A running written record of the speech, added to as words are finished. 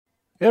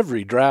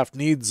Every draft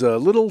needs a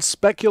little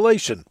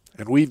speculation,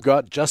 and we've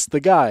got just the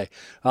guy.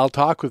 I'll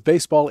talk with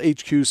Baseball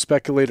HQ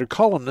speculator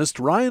columnist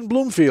Ryan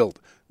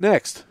Bloomfield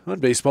next on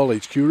Baseball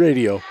HQ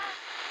Radio.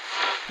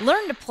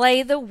 Learn to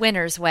play the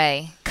winner's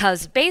way,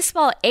 'cause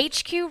Baseball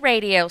HQ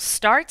Radio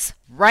starts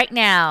right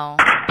now.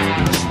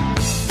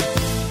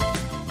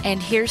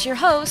 And here's your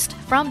host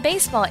from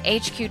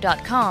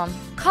BaseballHQ.com,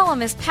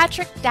 columnist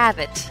Patrick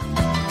Davitt.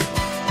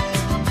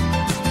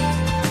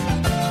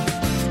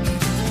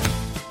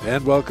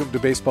 And welcome to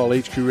Baseball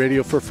HQ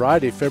Radio for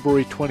Friday,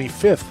 February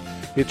 25th.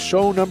 It's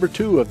show number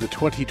 2 of the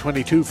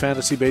 2022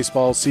 fantasy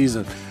baseball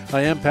season.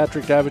 I am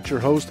Patrick Davitt,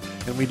 your host,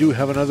 and we do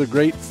have another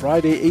great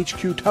Friday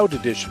HQ Tout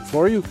edition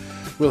for you.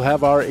 We'll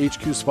have our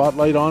HQ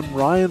spotlight on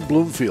Ryan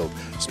Bloomfield,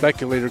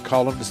 speculator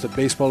columnist at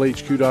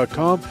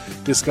BaseballHQ.com,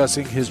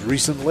 discussing his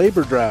recent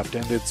labor draft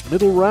and its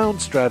middle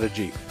round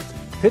strategy,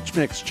 pitch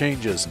mix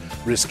changes,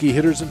 risky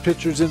hitters and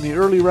pitchers in the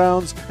early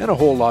rounds, and a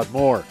whole lot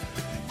more.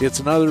 It's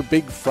another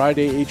big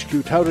Friday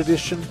HQ Tout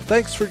edition.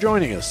 Thanks for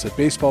joining us at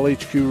Baseball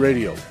HQ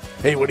Radio.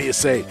 Hey, what do you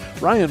say?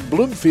 Ryan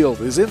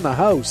Bloomfield is in the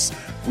house.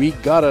 We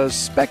gotta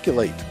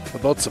speculate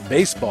about some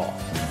baseball.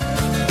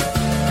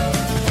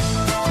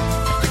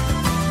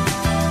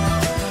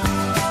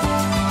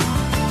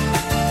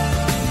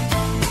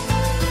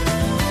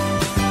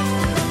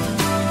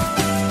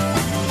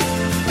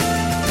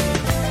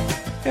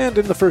 And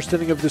in the first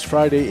inning of this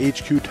Friday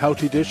HQ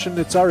Tout edition,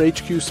 it's our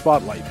HQ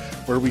Spotlight,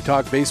 where we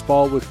talk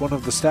baseball with one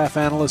of the staff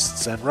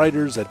analysts and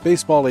writers at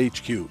Baseball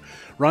HQ.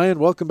 Ryan,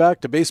 welcome back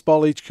to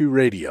Baseball HQ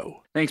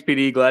Radio. Thanks,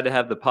 PD. Glad to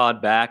have the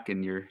pod back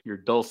and your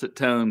dulcet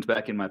tones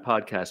back in my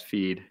podcast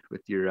feed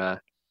with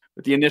your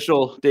with the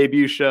initial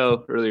debut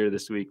show earlier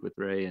this week with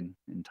Ray and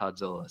Todd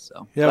Zola.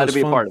 So yeah, glad to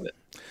be fun. A part of it.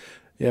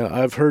 Yeah,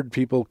 I've heard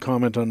people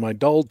comment on my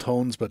dull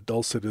tones, but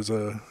dulcet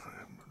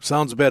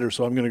sounds better,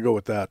 so I'm going to go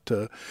with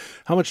that.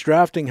 How much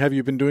drafting have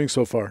you been doing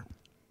so far?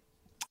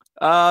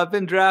 I've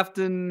been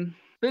drafting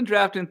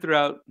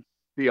throughout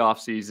the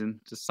off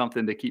season, just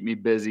something to keep me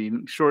busy.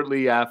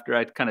 Shortly after,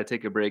 I kind of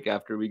take a break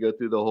after we go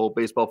through the whole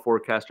baseball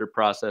forecaster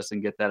process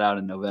and get that out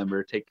in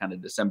November, take kind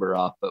of December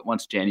off. But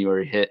once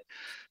January hit,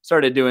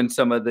 started doing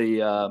some of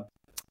the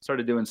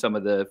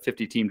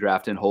 50 team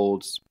draft and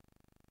holds.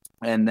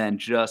 And then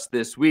just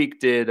this week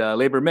did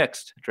labor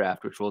mixed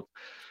draft, which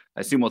I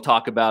assume we'll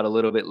talk about a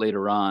little bit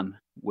later on,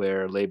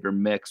 where labor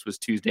mix was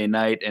Tuesday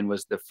night and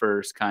was the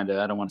first kind of,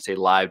 I don't want to say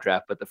live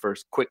draft, but the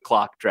first quick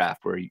clock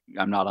draft where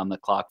I'm not on the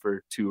clock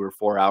for 2 or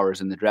 4 hours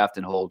in the draft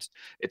and holds.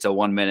 It's a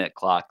 1 minute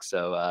clock.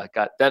 So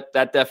got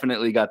that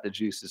definitely got the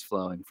juices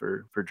flowing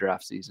for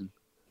draft season.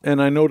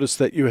 And I noticed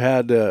that you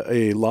had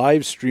a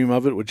live stream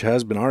of it, which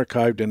has been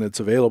archived and it's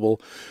available.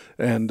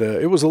 And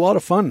it was a lot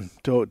of fun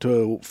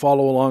to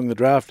follow along the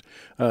draft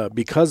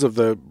because of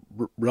the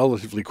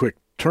relatively quick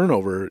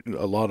turnover.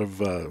 A lot of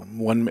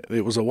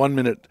it was a 1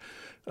 minute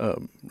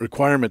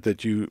requirement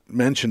that you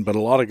mentioned, but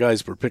a lot of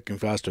guys were picking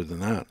faster than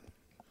that.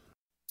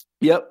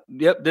 Yep.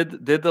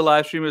 Did the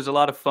live stream. It was a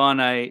lot of fun.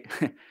 I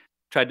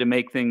tried to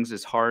make things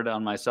as hard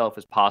on myself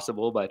as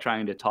possible by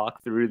trying to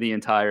talk through the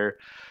entire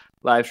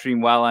live stream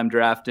while I'm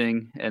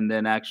drafting. And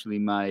then actually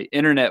my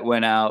internet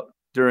went out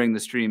during the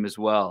stream as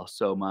well.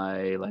 So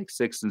my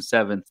 6th and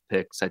 7th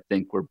picks, I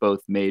think, were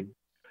both made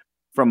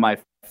from my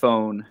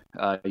phone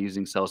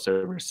using cell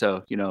servers.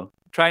 So,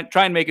 try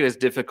and make it as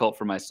difficult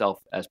for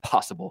myself as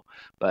possible.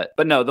 But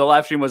no, the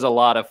live stream was a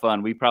lot of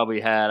fun. I probably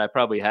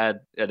had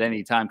at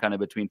any time kind of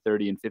between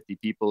 30 and 50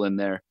 people in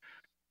there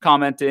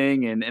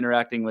commenting and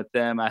interacting with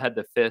them. I had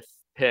the 5th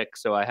pick,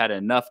 so I had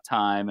enough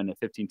time in a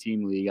 15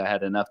 team league. I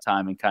had enough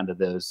time in kind of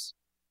those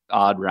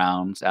odd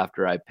rounds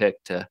after I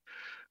picked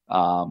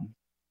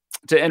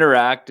to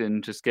interact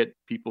and just get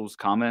people's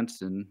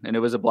comments. And it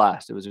was a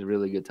blast. It was a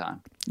really good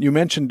time. You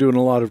mentioned doing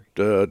a lot of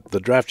the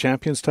draft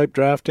champions type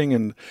drafting,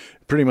 and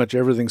pretty much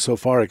everything so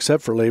far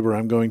except for labor,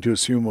 I'm going to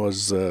assume,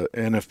 was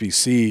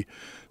NFBC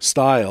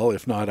style,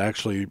 if not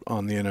actually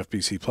on the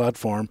NFBC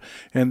platform.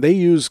 And they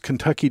use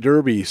Kentucky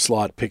Derby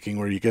slot picking,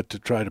 where you get to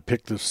try to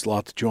pick the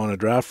slot that you want to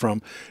draft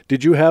from.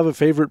 Did you have a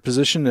favorite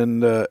position,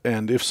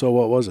 and if so,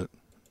 what was it?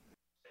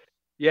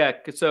 Yeah,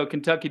 so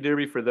Kentucky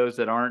Derby, for those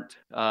that aren't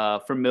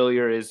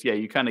familiar, is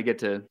you kind of get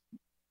to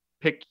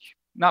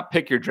not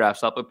pick your draft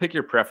slot, but pick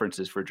your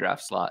preferences for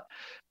draft slot,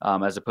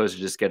 as opposed to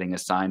just getting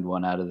assigned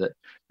one out of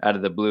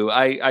the blue.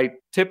 I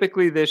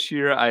typically this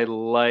year I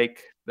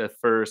like the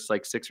first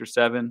 6 or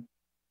 7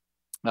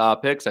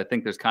 picks. I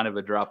think there's kind of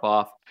a drop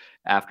off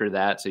after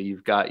that. So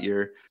you've got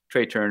your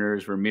Trey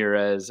Turners,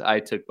 Ramirez. I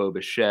took Bo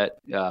Bichette,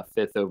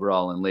 5th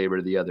overall in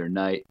labor the other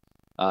night.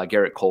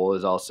 Garrett Cole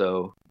is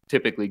also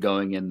typically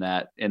going in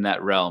that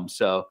realm.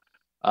 So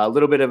a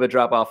little bit of a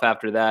drop off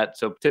after that.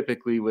 So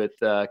typically with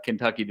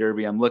Kentucky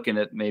Derby, I'm looking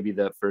at maybe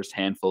the first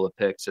handful of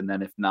picks. And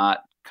then if not,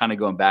 kind of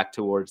going back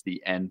towards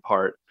the end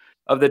part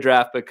of the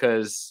draft,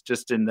 because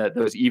just in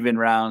those even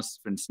rounds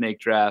and snake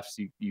drafts,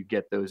 you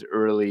get those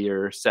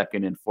earlier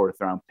 2nd and 4th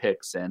round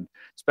picks. And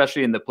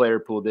especially in the player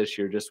pool this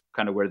year, just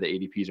kind of where the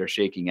ADPs are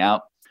shaking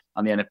out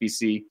on the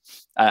NFBC,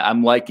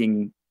 I'm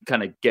liking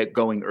kind of get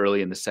going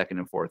early in the second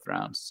and fourth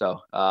rounds.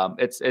 So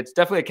it's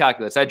definitely a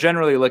calculus. I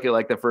generally look at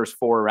like the first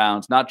 4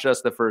 rounds, not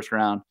just the first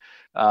round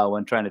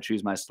when trying to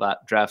choose my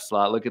draft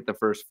slot. Look at the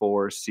first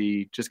 4,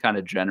 see just kind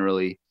of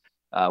generally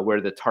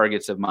where the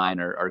targets of mine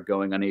are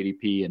going on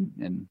ADP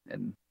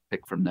and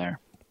pick from there.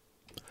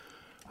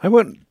 I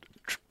went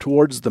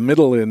towards the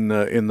middle in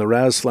the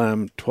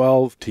RazSlam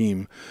 12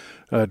 team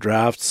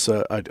drafts.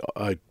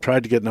 I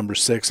tried to get number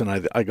 6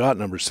 and I got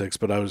number 6,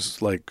 but I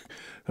was like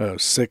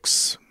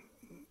 6,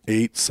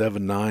 8,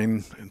 7,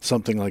 9,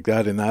 something like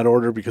that in that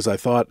order, because I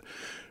thought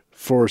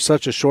for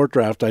such a short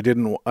draft,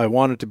 I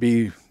wanted to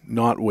be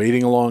not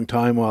waiting a long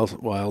time while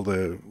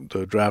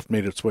the draft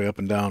made its way up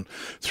and down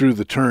through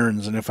the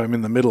turns. And if I'm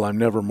in the middle, I'm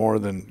never more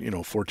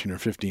than 14 or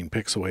 15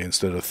 picks away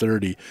instead of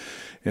 30.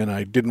 And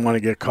I didn't want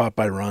to get caught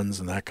by runs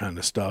and that kind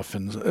of stuff.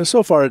 And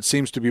so far, it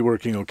seems to be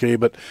working okay.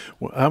 But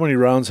how many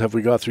rounds have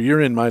we got through?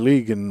 You're in my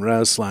league in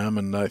RazSlam,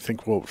 and I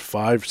think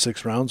 5,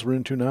 6 rounds we're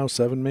into now,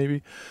 7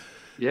 maybe.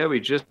 Yeah, we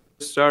just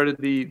started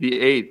the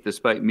 8th,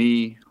 despite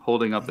me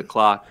holding up the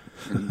clock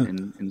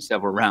in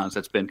several rounds.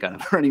 That's been kind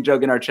of a running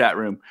joke in our chat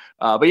room.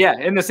 But yeah,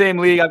 in the same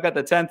league, I've got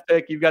the 10th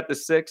pick, you've got the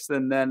 6th,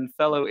 and then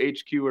fellow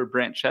HQer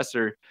Brant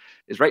Chesser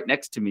is right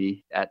next to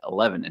me at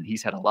 11, and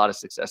he's had a lot of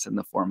success in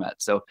the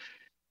format. So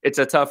it's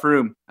a tough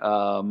room.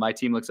 My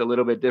team looks a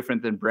little bit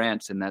different than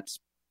Brant's, and that's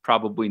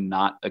probably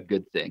not a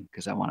good thing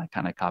because I want to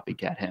kind of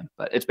copycat him.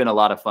 But it's been a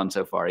lot of fun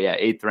so far. Yeah,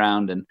 8th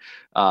round, and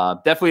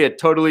definitely a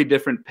totally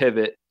different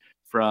pivot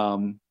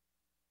from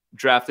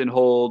draft and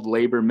hold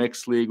labor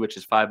mixed league, which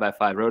is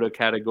 5x5 roto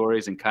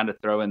categories, and kind of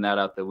throwing that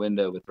out the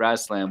window with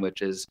RazSlam,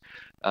 which is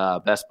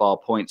best ball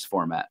points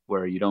format,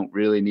 where you don't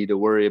really need to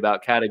worry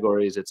about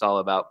categories. It's all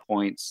about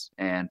points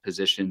and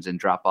positions and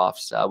drop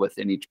offs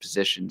within each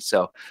position.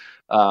 So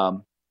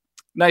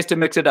nice to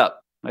mix it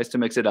up.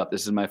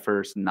 This is my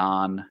first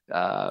non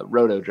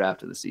roto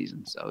draft of the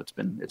season. So it's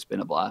been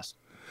a blast.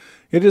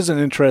 It is an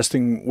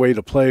interesting way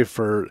to play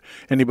for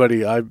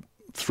anybody.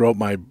 Throughout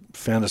my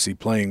fantasy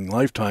playing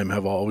lifetime,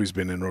 have always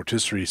been in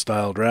rotisserie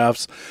style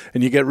drafts,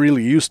 and you get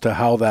really used to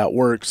how that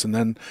works. And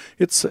then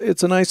it's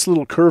a nice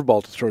little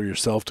curveball to throw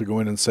yourself to go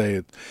in and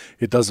say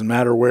it doesn't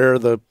matter where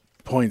the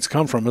points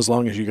come from as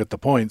long as you get the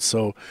points.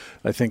 So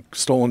I think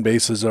stolen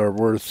bases are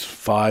worth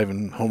 5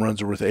 and home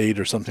runs are worth 8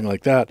 or something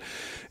like that.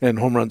 And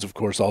home runs, of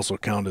course, also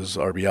count as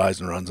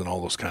RBIs and runs and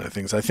all those kind of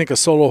things. I think a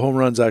solo home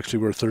run's actually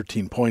worth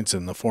 13 points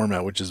in the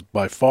format, which is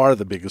by far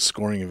the biggest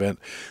scoring event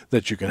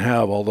that you can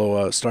have,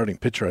 although a starting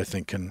pitcher, I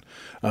think, can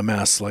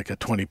amass like a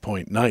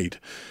 20-point night,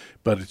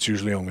 but it's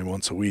usually only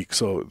once a week.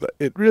 So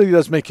it really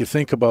does make you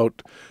think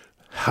about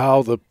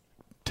how the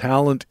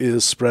talent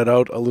is spread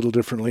out a little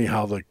differently,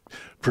 how the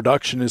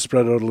production is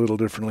spread out a little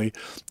differently,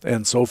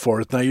 and so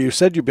forth. Now, you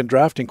said you've been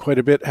drafting quite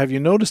a bit. Have you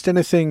noticed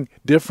anything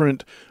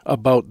different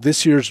about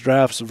this year's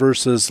drafts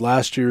versus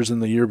last year's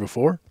and the year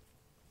before?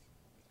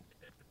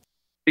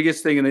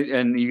 Biggest thing,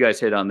 and you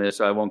guys hit on this,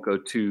 so I won't go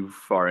too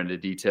far into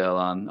detail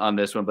on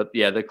this one, but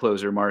yeah, the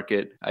closer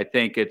market. I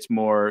think it's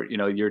more,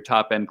 your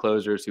top end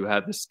closers who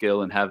have the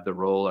skill and have the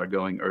role are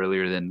going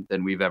earlier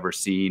than we've ever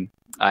seen.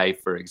 I,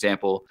 for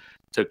example,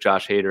 took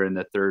Josh Hader in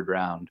the 3rd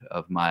round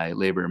of my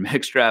labor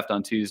mixed draft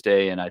on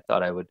Tuesday, and I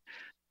thought I would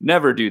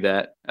never do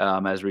that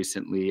as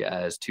recently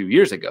as 2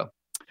 years ago.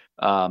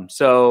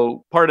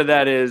 So part of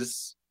that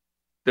is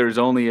there's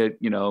only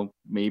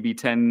maybe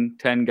 10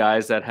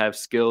 guys that have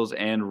skills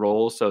and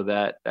roles, so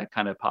that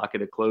kind of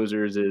pocket of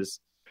closers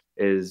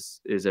is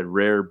a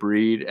rare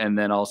breed. And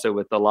then also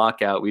with the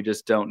lockout, we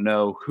just don't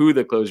know who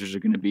the closers are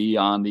going to be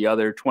on the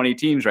other 20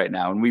 teams right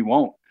now, and we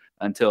won't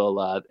until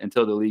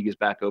the league is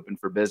back open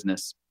for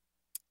business.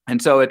 And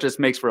so it just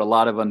makes for a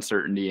lot of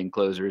uncertainty in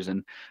closers,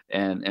 and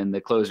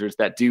the closers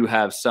that do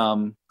have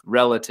some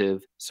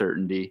relative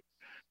certainty,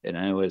 and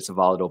I know it's a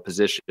volatile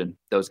position,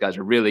 those guys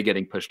are really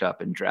getting pushed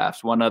up in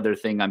drafts. One other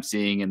thing I'm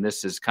seeing, and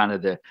this is kind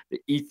of the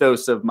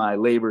ethos of my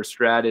labor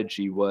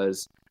strategy,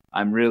 was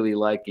I'm really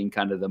liking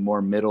kind of the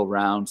more middle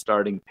round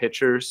starting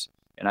pitchers.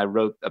 And I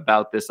wrote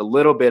about this a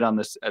little bit on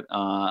this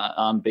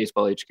on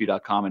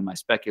baseballhq.com in my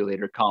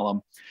speculator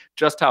column,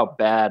 just how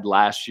bad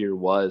last year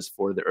was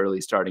for the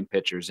early starting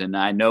pitchers. And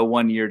I know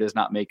one year does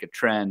not make a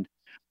trend,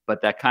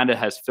 but that kind of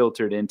has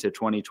filtered into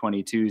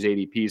 2022's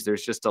ADPs.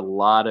 There's just a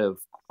lot of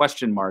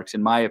question marks,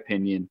 in my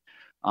opinion,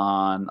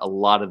 on a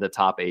lot of the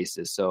top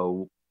aces.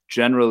 So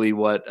generally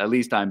what at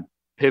least I'm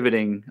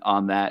pivoting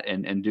on that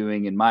and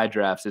doing in my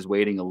drafts is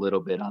waiting a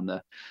little bit on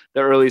the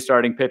early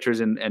starting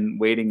pitchers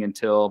and waiting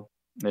until –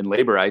 in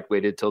labor, I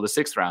waited till the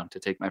 6th round to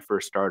take my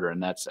first starter.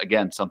 And that's,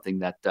 again, something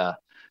that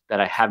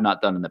I have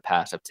not done in the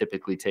past. I've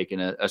typically taken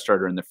a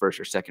starter in the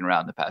 1st or 2nd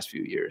round the past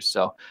few years.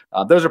 So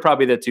those are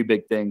probably the 2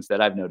 big things that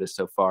I've noticed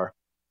so far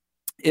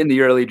in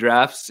the early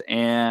drafts,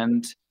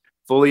 and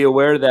fully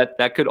aware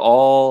that could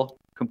all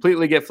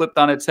completely get flipped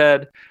on its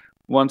head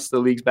once the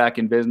league's back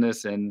in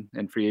business and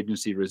free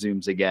agency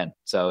resumes again.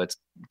 So it's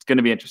going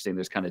to be interesting.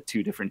 There's kind of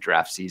 2 different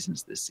draft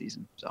seasons this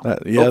season. So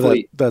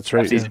hopefully that's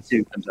right. Season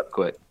 2 comes up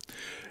quick.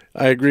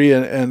 I agree,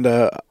 and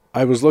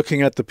I was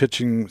looking at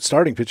the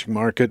starting pitching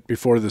market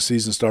before the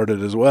season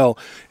started as well,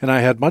 and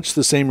I had much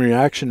the same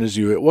reaction as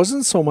you. It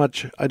wasn't so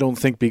much, I don't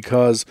think,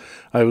 because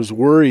I was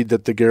worried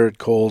that the Garrett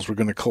Coles were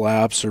going to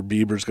collapse or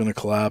Bieber's going to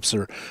collapse,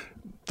 or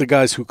the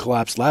guys who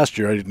collapsed last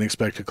year I didn't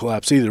expect to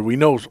collapse either. We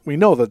know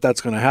that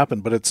that's going to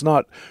happen, but it's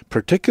not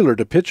particular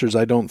to pitchers,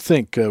 I don't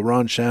think.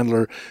 Ron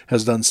Chandler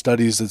has done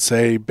studies that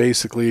say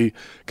basically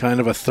kind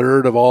of a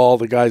third of all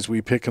the guys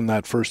we pick in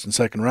that first and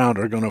second round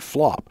are going to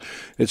flop.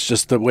 It's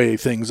just the way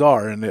things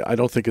are, and I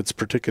don't think it's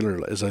particular,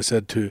 as I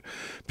said, to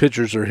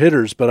pitchers or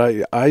hitters,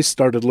 but I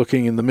started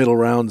looking in the middle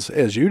rounds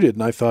as you did,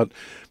 and I thought,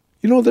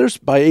 there's,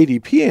 by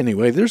ADP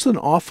anyway, there's an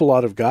awful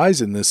lot of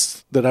guys in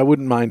this that I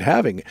wouldn't mind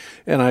having,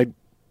 and I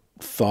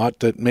thought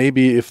that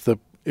maybe if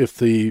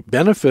the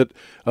benefit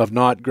of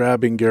not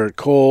grabbing Garrett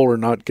Cole or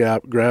not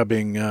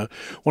grabbing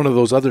one of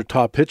those other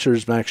top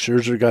pitchers, Max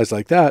Scherzer, guys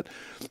like that,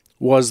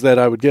 was that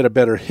I would get a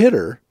better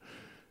hitter,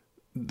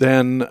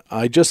 then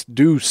I just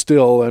do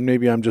still, and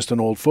maybe I'm just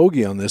an old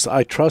fogey on this,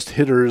 I trust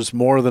hitters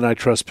more than I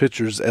trust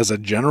pitchers as a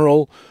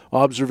general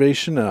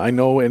observation. I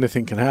know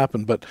anything can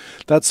happen, but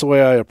that's the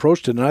way I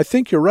approached it. And I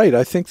think you're right.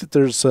 I think that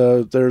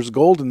there's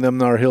gold in them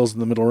Nar Hills in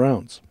the middle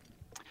rounds.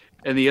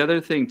 And the other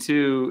thing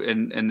too,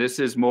 and this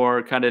is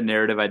more kind of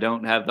narrative, I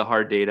don't have the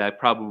hard data. I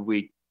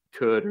probably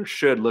could or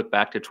should look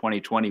back to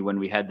 2020 when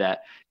we had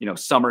that,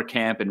 summer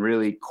camp and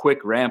really quick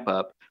ramp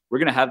up. We're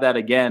going to have that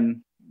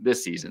again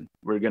this season.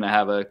 We're going to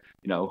have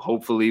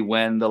hopefully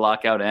when the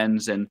lockout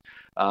ends and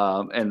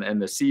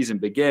the season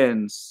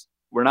begins,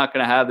 we're not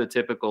going to have the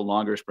typical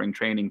longer spring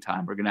training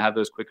time. We're going to have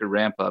those quicker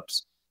ramp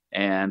ups.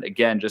 And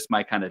again, just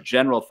my kind of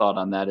general thought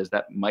on that is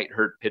that might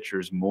hurt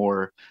pitchers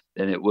more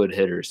than it would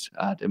hitters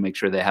to make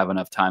sure they have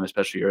enough time,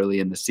 especially early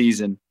in the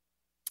season,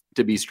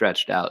 to be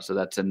stretched out. So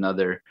that's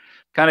another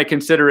kind of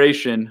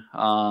consideration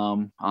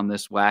on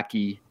this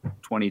wacky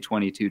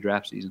 2022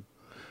 draft season.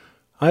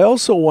 I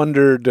also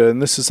wondered,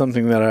 and this is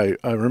something that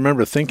I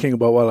remember thinking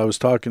about while I was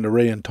talking to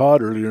Ray and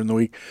Todd earlier in the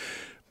week,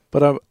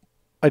 but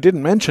I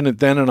didn't mention it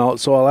then, and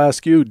so I'll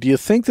ask you, do you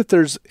think that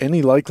there's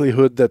any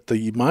likelihood that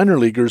the minor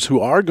leaguers who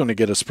are going to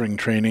get a spring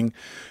training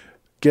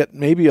get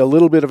maybe a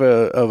little bit of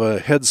a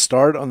head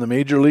start on the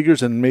major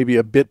leaguers and maybe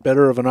a bit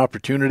better of an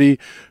opportunity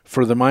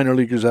for the minor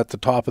leaguers at the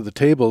top of the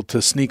table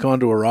to sneak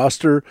onto a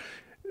roster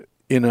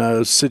in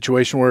a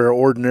situation where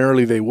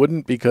ordinarily they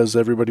wouldn't because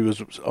everybody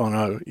was on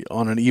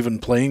an even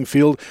playing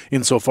field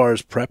insofar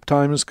as prep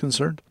time is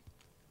concerned?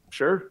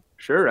 Sure,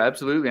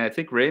 absolutely. And I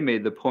think Ray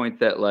made the point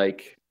that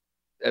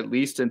at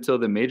least until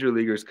the major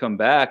leaguers come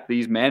back,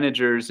 these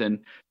managers and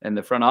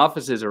the front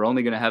offices are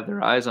only going to have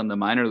their eyes on the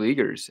minor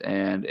leaguers.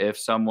 And if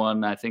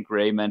someone, I think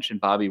Ray mentioned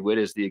Bobby Witt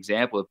as the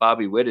example, if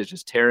Bobby Witt is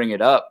just tearing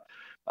it up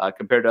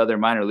compared to other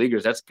minor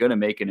leaguers, that's going to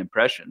make an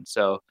impression.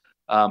 So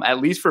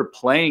at least for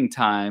playing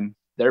time,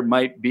 there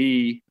might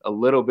be a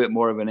little bit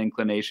more of an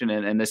inclination,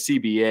 and the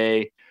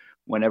CBA,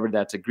 whenever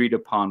that's agreed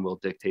upon, will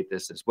dictate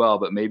this as well,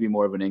 but maybe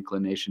more of an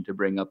inclination to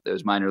bring up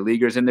those minor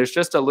leaguers. And there's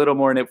just a little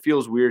more, and it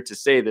feels weird to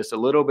say this, a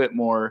little bit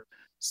more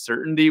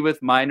certainty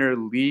with minor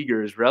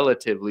leaguers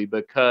relatively,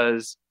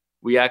 because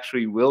we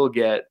actually will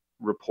get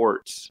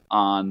reports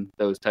on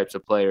those types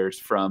of players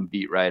from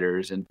beat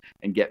writers and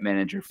get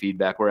manager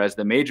feedback. Whereas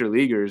the major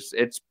leaguers,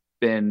 it's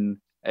been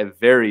a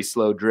very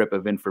slow drip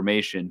of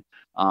information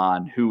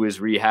on who is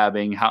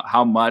rehabbing,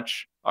 how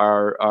much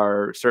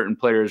are certain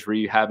players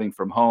rehabbing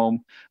from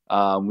home.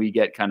 We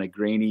get kind of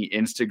grainy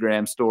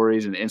Instagram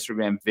stories and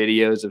Instagram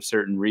videos of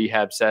certain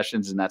rehab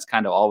sessions, and that's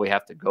kind of all we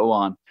have to go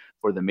on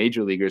for the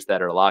major leaguers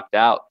that are locked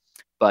out.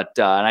 But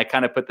and I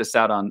kind of put this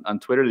out on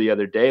Twitter the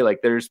other day,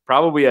 there's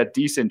probably a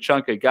decent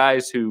chunk of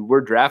guys who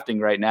we're drafting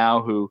right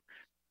now who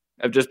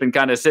have just been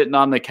kind of sitting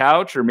on the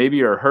couch or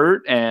maybe are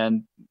hurt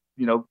and,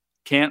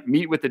 can't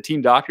meet with the team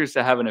doctors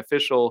to have an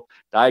official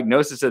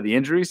diagnosis of the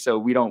injury. So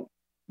we don't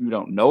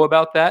know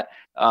about that.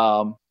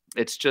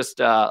 It's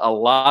just a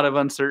lot of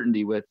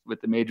uncertainty with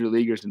the major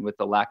leaguers and with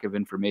the lack of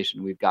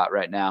information we've got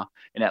right now.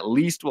 And at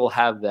least we'll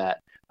have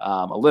that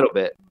a little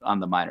bit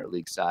on the minor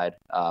league side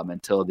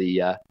until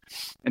the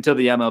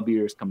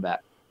MLBers come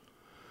back.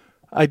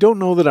 I don't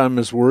know that I'm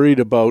as worried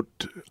about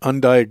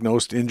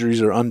undiagnosed injuries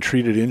or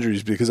untreated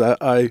injuries because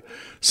I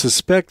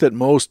suspect that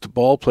most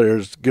ball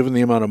players, given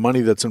the amount of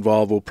money that's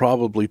involved, will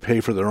probably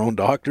pay for their own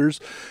doctors.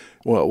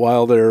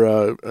 While they're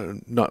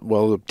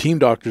the team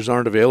doctors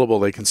aren't available,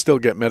 they can still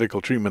get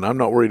medical treatment. I'm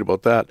not worried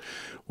about that.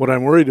 What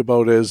I'm worried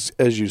about is,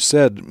 as you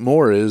said,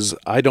 more is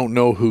I don't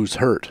know who's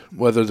hurt,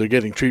 whether they're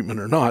getting treatment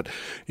or not.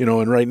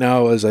 And right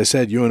now, as I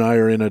said, you and I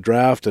are in a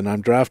draft, and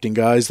I'm drafting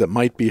guys that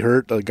might be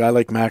hurt. A guy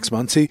like Max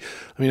Muncy.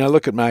 I mean, I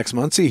look at Max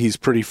Muncy. He's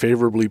pretty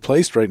favorably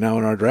placed right now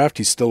in our draft.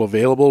 He's still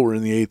available. We're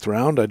in the 8th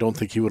round. I don't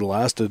think he would have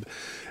lasted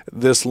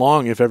this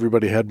long if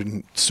everybody had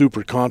been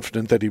super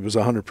confident that he was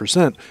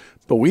 100%.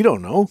 But we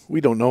don't know. We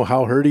don't know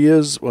how hurt he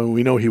is. Well,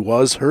 we know he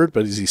was hurt,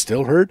 but is he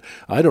still hurt?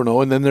 I don't know.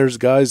 And then there's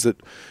guys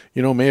that,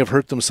 may have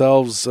hurt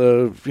themselves,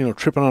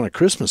 tripping on a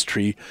Christmas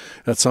tree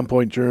at some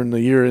point during the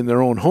year in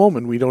their own home,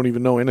 and we don't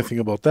even know anything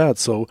about that.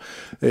 So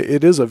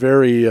it is a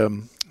very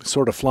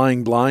sort of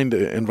flying blind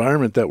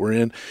environment that we're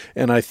in.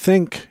 And I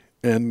think,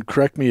 and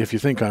correct me if you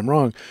think I'm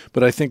wrong,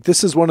 but I think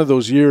this is one of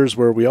those years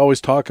where we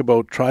always talk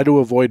about try to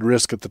avoid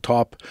risk at the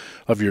top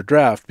of your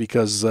draft,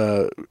 because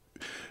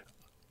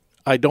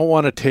I don't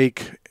want to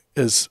take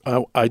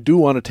I do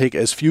want to take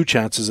as few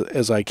chances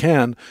as I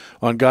can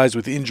on guys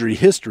with injury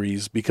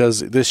histories, because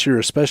this year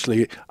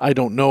especially, I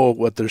don't know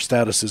what their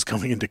status is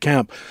coming into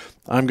camp.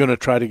 I'm going to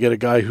try to get a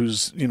guy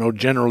who's,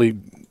 generally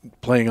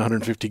playing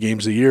 150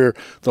 games a year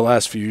the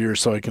last few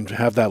years, so I can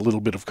have that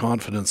little bit of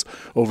confidence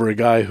over a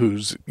guy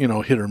who's,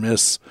 hit or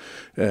miss,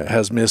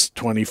 has missed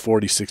 20,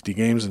 40, 60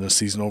 games in a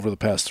season over the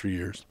past 3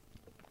 years.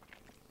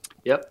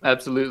 Yep,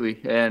 absolutely.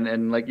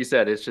 And like you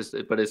said, it's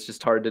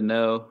just hard to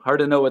know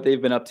what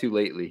they've been up to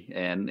lately.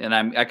 And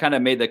I kind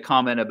of made the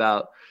comment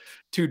about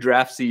 2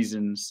 draft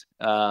seasons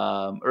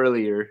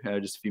earlier,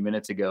 just a few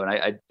minutes ago.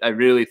 And I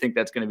really think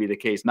that's going to be the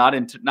case, not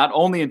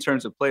only in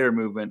terms of player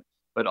movement,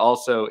 but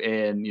also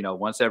in,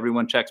 once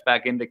everyone checks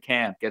back into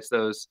camp, gets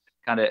those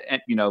kind of,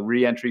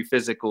 re-entry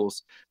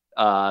physicals,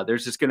 we're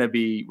going to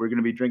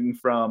be drinking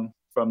from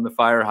the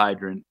fire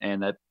hydrant.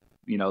 And that,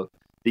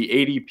 the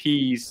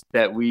ADPs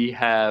that we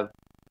have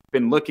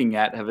been looking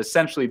at have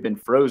essentially been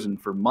frozen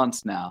for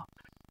months now.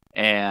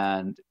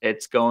 And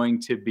it's going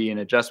to be an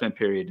adjustment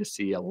period to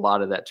see a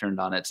lot of that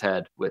turned on its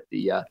head with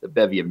the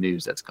bevy of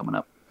news that's coming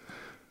up.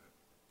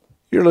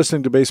 You're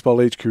listening to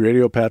Baseball HQ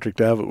Radio. Patrick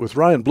Davitt with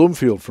Ryan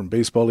Bloomfield from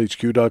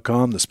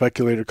BaseballHQ.com. The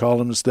speculator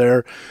columnist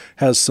there,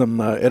 has some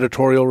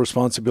editorial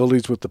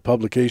responsibilities with the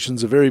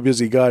publications. A very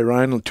busy guy,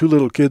 Ryan. 2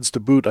 little kids to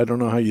boot. I don't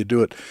know how you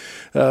do it.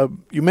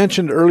 You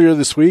mentioned earlier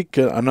this week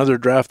another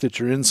draft that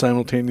you're in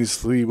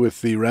simultaneously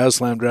with the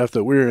RASLAM draft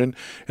that we're in,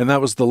 and that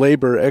was the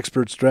Labor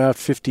Experts Draft,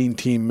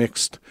 15-team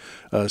mixed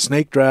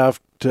snake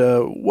draft.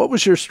 What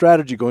was your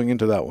strategy going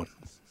into that one?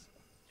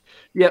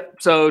 Yep.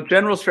 So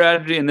general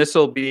strategy, and this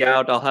will be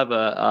out. I'll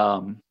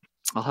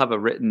have a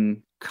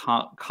written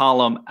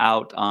column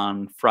out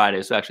on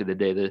Friday. So actually the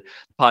day the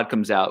pod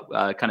comes out,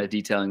 kind of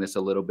detailing this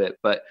a little bit.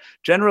 But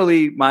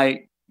generally,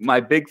 my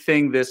big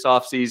thing this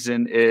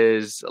offseason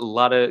is a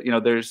lot of,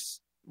 there's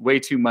way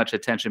too much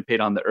attention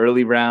paid on the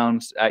early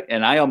rounds.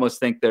 And I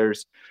almost think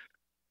there's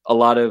a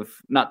lot of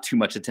not too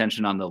much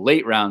attention on the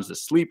late rounds, the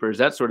sleepers,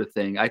 that sort of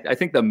thing. I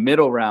think the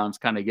middle rounds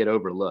kind of get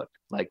overlooked,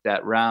 like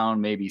that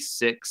round maybe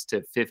 6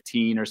 to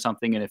 15 or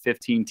something in a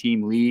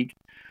 15-team league,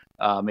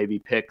 maybe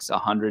picks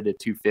 100 to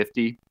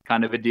 250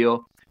 kind of a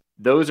deal.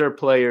 Those are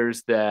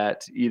players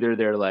that either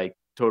they're like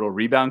total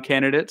rebound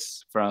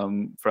candidates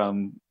from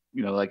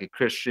like a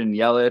Christian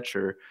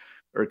Yelich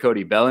or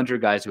Cody Bellinger,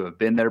 guys who have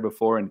been there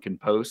before and can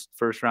post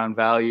first round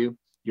value.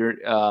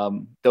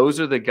 Those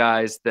are the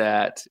guys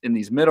that in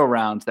these middle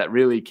rounds that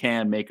really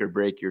can make or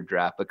break your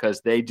draft, because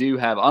they do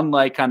have,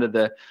 unlike kind of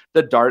the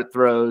dart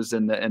throws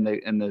and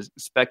the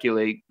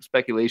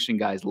speculation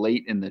guys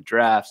late in the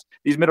drafts,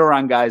 these middle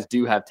round guys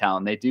do have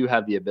talent. They do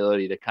have the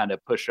ability to kind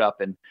of push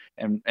up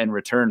and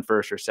return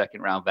first or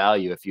second round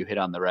value if you hit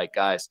on the right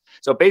guys.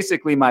 So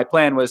basically my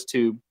plan was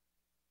to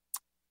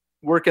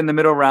work in the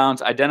middle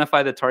rounds,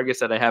 identify the targets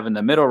that I have in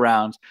the middle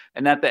rounds,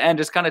 and at the end,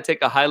 just kind of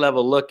take a high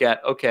level look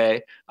at,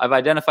 okay, I've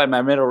identified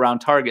my middle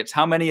round targets.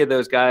 How many of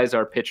those guys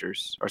are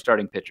pitchers, are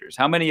starting pitchers?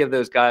 How many of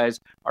those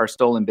guys are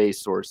stolen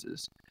base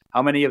sources?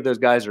 How many of those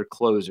guys are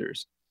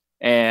closers?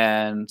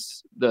 And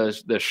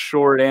the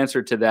short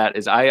answer to that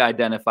is I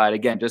identified,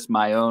 again, just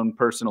my own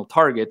personal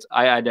targets.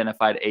 I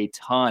identified a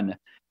ton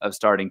of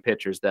starting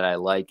pitchers that I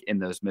like in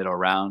those middle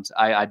rounds.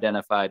 I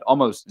identified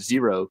almost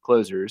 0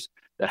 closers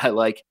that I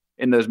like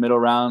in those middle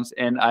rounds.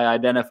 And I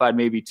identified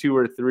maybe 2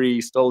 or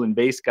 3 stolen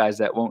base guys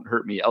that won't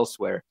hurt me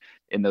elsewhere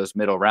in those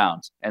middle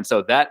rounds. And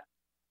so that,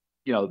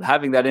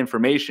 having that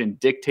information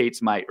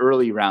dictates my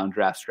early round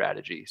draft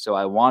strategy. So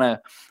I want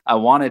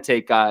to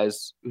take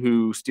guys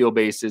who steal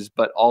bases,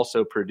 but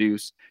also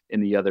produce in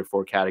the other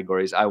 4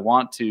 categories. I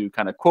want to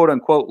kind of quote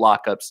unquote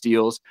lock up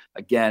steals.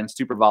 Again,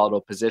 super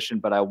volatile position,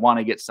 but I want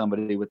to get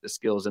somebody with the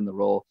skills in the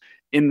role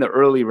in the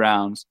early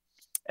rounds.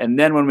 And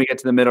then when we get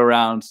to the middle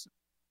rounds,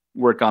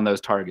 work on those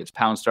targets,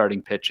 pound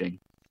starting pitching.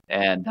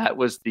 And that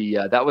was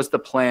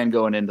the plan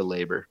going into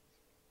Labor.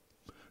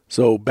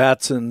 So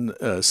Batson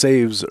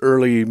saves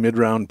early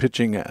mid-round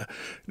pitching a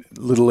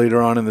little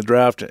later on in the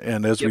draft.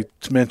 And as we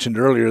mentioned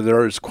earlier,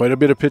 there is quite a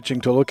bit of pitching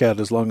to look at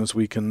as long as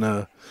we can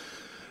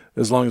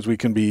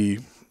be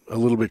a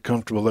little bit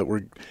comfortable that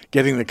we're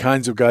getting the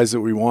kinds of guys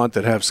that we want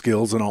that have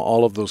skills and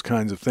all of those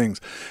kinds of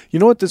things. You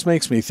know what this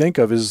makes me think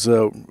of is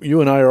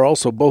you and I are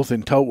also both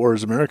in Tout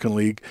Wars American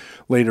League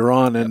later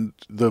on, and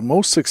the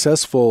most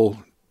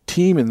successful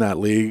team in that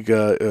league,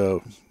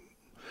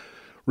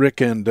 Rick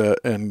and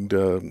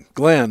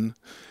Glenn.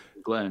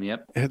 Glenn,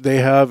 yep. They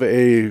have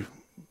a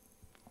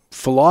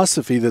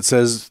philosophy that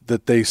says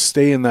that they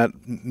stay in that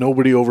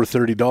nobody over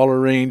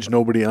 $30 range,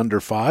 nobody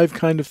under $5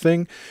 kind of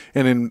thing.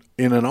 And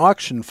in an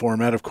auction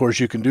format, of course,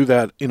 you can do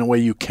that in a way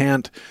you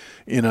can't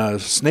in a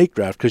snake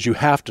draft, because you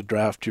have to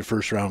draft your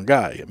first round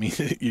guy. I mean,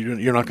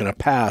 you're not going to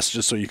pass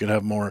just so you can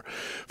have more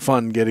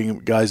fun getting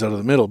guys out of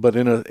the middle. But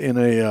in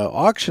a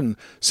auction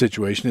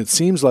situation, it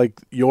seems like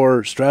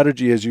your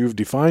strategy as you've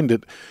defined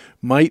it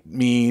might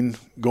mean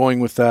going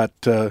with that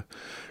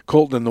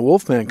Colton and the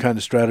Wolfman kind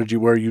of strategy,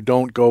 where you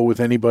don't go with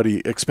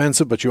anybody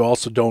expensive, but you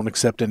also don't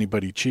accept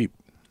anybody cheap.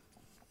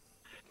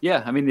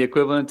 Yeah, I mean, the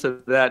equivalent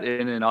to that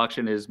in an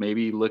auction is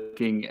maybe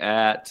looking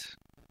at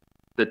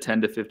the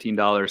 $10 to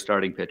 $15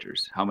 starting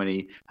pitchers. How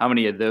many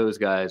of those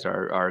guys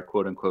are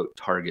quote unquote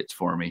targets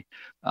for me,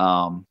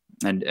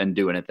 and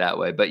doing it that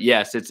way. But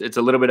yes, it's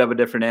a little bit of a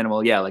different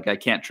animal. Yeah, like I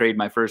can't trade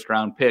my first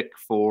round pick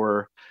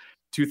for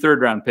 2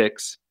 third-round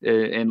picks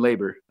in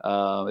labor.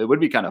 It would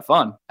be kind of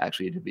fun,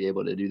 actually, to be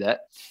able to do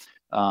that.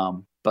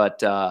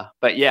 But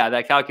yeah,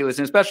 that calculus,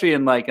 and especially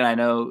in and I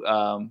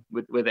know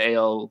with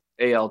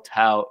AL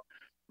tout,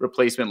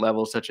 replacement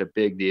level is such a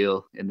big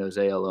deal in those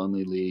AL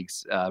only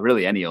leagues,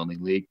 really any only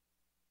league,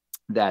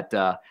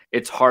 that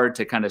it's hard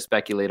to kind of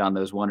speculate on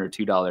those $1 or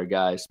 $2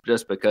 guys,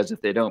 just because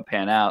if they don't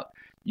pan out,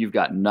 you've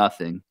got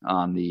nothing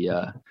on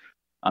the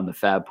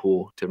fab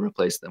pool to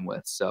replace them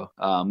with. So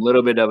a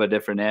little bit of a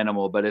different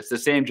animal, but it's the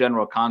same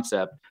general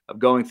concept of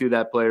going through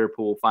that player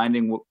pool,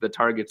 finding the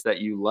targets that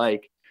you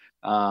like.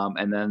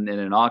 And then in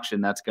an auction,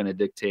 that's going to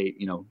dictate,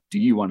 do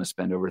you want to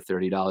spend over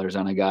 $30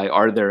 on a guy?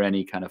 Are there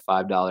any kind of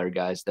 $5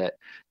 guys that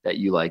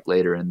you like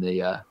later in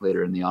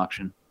the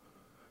auction?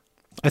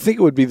 I think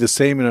it would be the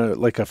same in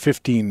a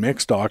 15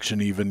 mixed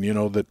auction, even,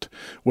 that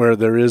where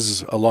there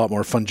is a lot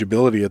more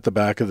fungibility at the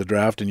back of the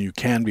draft, and you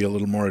can be a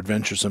little more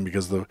adventuresome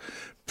because the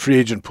free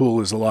agent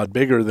pool is a lot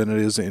bigger than it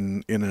is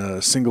in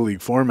a single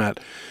league format.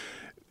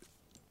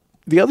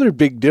 The other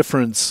big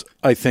difference,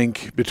 I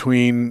think,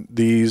 between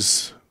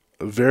these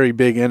very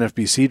big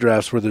NFBC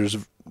drafts, where there's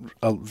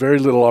a very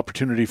little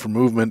opportunity for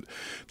movement,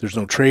 there's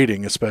no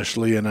trading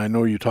especially, and I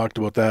know you talked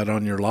about that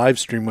on your live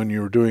stream when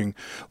you were doing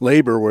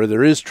labor, where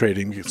there is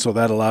trading, so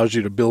that allows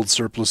you to build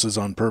surpluses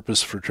on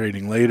purpose for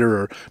trading later,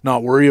 or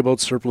not worry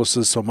about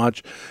surpluses so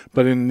much.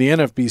 But in the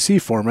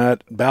NFBC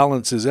format,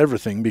 balance is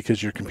everything,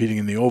 because you're competing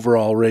in the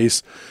overall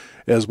race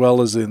as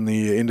well as in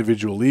the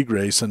individual league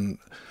race. And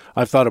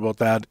I've thought about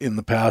that in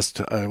the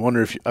past.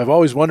 I've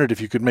always wondered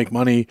if you could make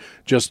money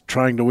just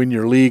trying to win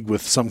your league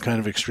with some kind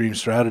of extreme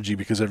strategy,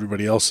 because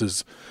everybody else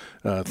is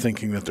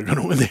thinking that they're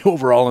going to win the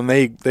overall, and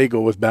they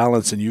go with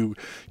balance, and you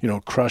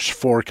crush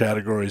 4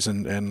 categories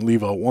and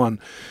leave out 1.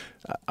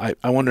 I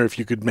wonder if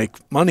you could make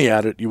money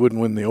at it. You wouldn't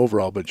win the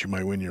overall, but you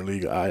might win your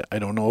league. I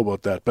don't know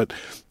about that. But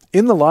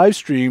in the live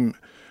stream,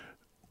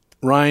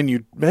 Ryan,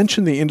 you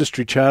mentioned the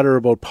industry chatter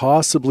about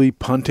possibly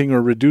punting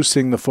or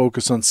reducing the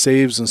focus on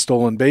saves and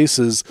stolen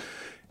bases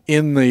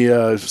in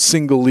the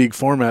single league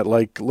format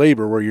like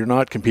labor, where you're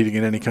not competing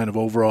in any kind of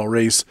overall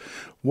race.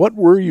 What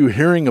were you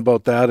hearing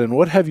about that, and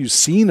what have you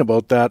seen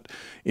about that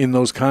in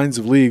those kinds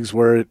of leagues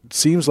where it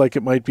seems like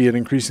it might be an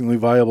increasingly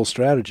viable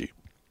strategy?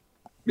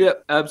 Yeah,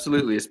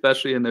 absolutely.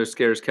 Especially in those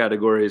scarce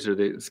categories, or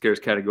the scarce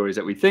categories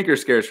that we think are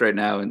scarce right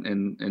now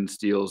in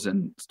steals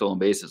and stolen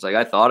bases. Like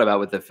I thought about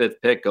with the 5th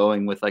pick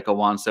going with like a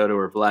Juan Soto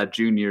or Vlad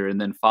Jr.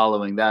 and then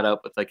following that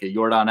up with like a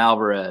Yordan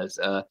Alvarez,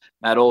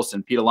 Matt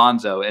Olson, Pete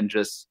Alonso, and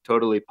just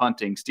totally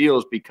punting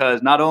steals,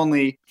 because not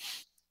only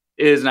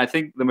is, and I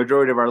think the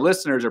majority of our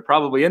listeners are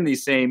probably in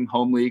these same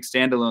home leagues,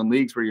 standalone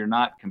leagues, where you're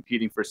not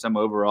competing for some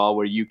overall,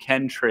 where you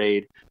can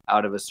trade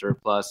out of a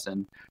surplus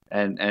and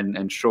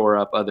shore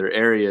up other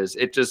areas.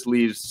 It just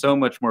leaves so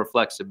much more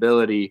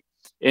flexibility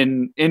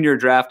in your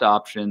draft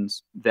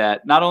options,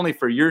 that not only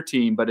for your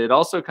team, but it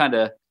also kind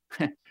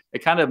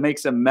of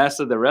makes a mess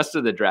of the rest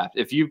of the draft.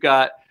 If you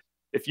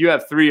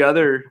have 3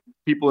 other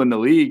people in the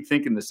league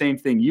thinking the same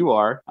thing you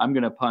are, I'm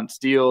going to punt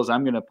steals,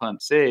 I'm going to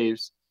punt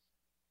saves,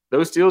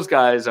 those steals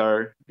guys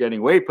are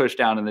getting way pushed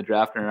down in the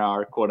draft and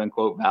are quote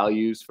unquote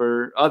values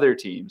for other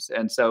teams.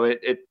 And so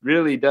it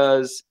really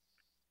does.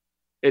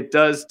 It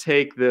does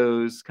take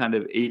those kind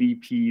of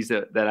ADPs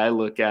that I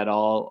look at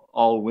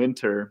all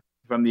winter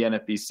from the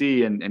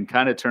NFBC and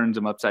kind of turns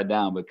them upside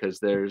down, because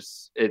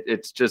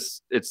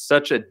it's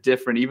such a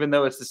different, even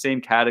though it's the same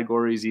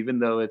categories, even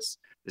though it's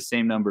the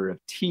same number of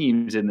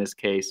teams in this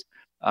case,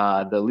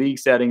 the league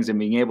settings and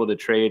being able to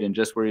trade and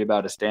just worry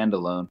about a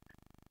standalone.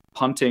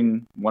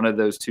 Punting one of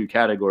those 2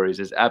 categories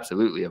is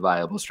absolutely a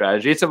viable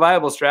strategy. It's a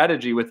viable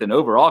strategy with an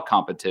overall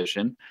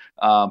competition.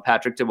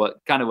 Patrick, to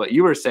what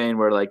you were saying,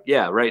 where like,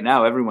 yeah, right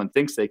now everyone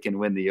thinks they can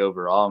win the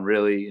overall, and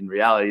really in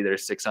reality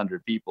there's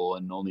 600 people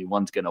and only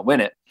one's going to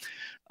win it.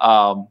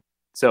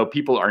 So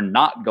people are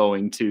not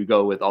going to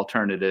go with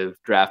alternative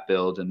draft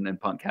builds and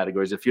punt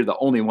categories. If you're the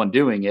only one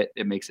doing it,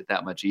 it makes it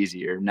that much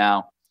easier.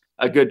 Now,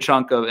 a good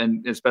chunk of,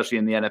 and especially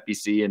in the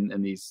NFBC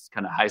and these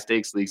kind of high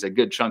stakes leagues, a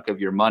good chunk of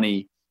your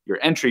money, your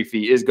entry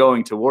fee, is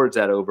going towards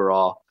that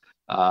overall.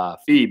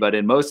 fee. But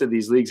in most of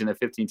these leagues, in a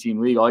 15-team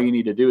league, all you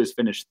need to do is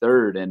finish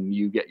third and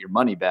you get your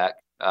money back.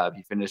 If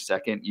you finish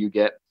second, you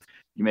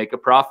make a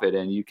profit,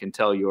 and you can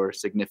tell your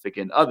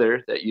significant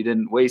other that you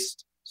didn't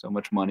waste so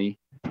much money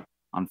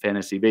on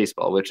fantasy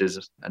baseball, which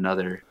is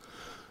another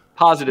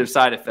positive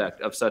side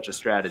effect of such a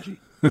strategy.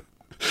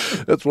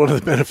 That's one of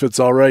the benefits.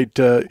 All right.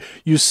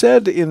 You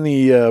said in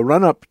the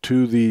run-up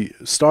to the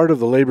start of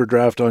the labor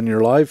draft on your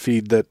live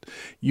feed that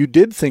you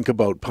did think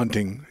about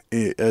punting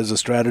as a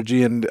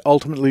strategy and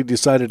ultimately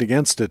decided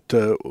against it.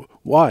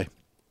 Why?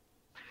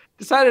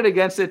 Decided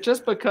against it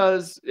just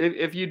because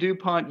if you do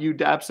punt, you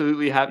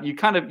absolutely have,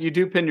 you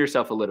do pin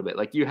yourself a little bit.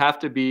 Like, you have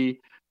to be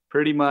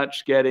pretty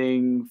much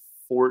getting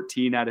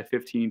 14 out of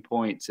 15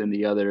 points in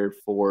the other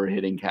 4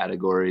 hitting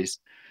categories.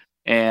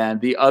 And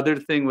the other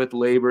thing with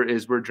labor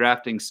is we're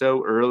drafting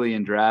so early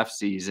in draft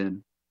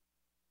season.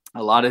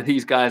 A lot of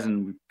these guys,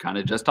 and we kind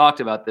of just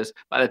talked about this,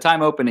 by the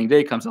time opening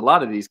day comes, a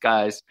lot of these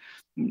guys,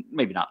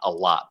 maybe not a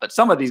lot, but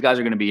some of these guys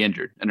are going to be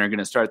injured and are going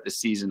to start the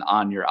season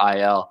on your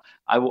IL.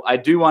 I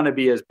do want to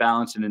be as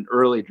balanced in an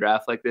early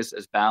draft like this,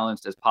 as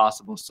balanced as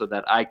possible, so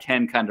that I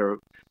can kind of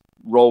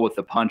roll with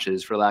the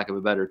punches, for lack of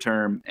a better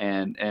term.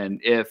 And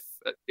if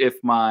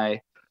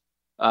my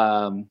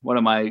one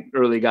of my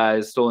early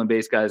guys, stolen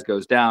base guys,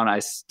 goes down, I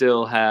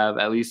still have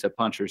at least a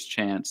puncher's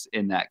chance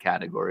in that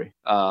category.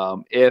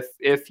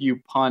 If you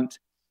punt,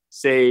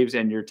 saves,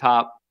 and your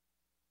top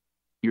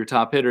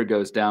hitter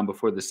goes down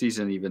before the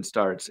season even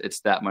starts,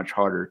 it's that much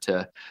harder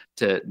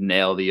to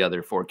nail the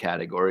other 4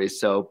 categories.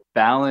 So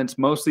balance,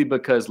 mostly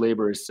because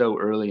labor is so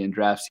early in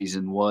draft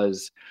season,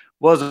 was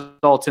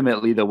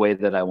ultimately the way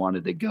that I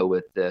wanted to go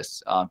with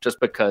this. Just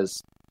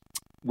because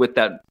with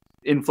that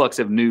influx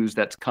of news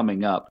that's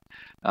coming up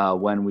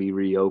when we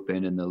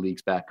reopen and the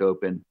league's back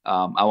open,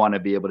 I want to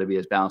be able to be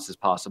as balanced as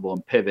possible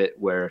and pivot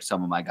where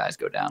some of my guys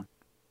go down.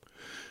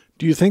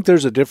 Do you think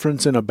there's a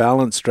difference in a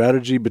balanced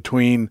strategy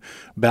between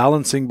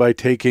balancing by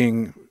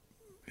taking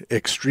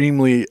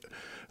extremely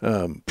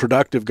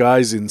productive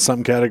guys in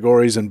some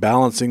categories and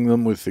balancing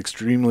them with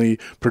extremely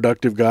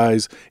productive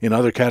guys in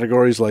other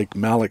categories, like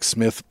Malik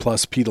Smith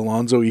plus Pete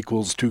Alonso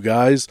equals 2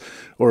 guys?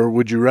 Or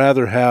would you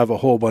rather have a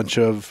whole bunch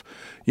of,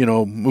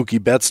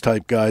 Mookie Betts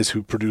type guys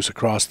who produce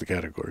across the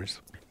categories?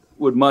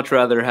 Would much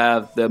rather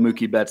have the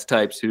Mookie Betts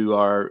types who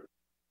are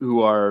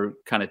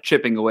kind of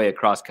chipping away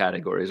across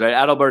categories, right?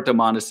 Adalberto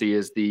Mondesi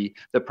is the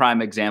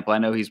prime example. I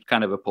know he's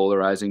kind of a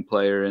polarizing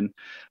player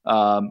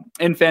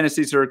in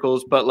fantasy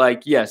circles,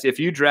 but yes, if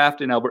you draft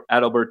an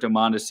Adalberto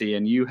Mondesi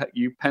and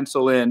you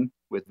pencil in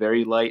with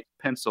very light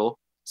pencil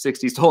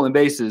 60 stolen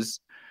bases,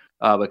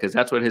 because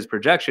that's what his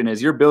projection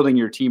is, you're building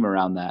your team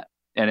around that.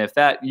 And if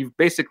you've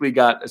basically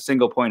got a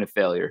single point of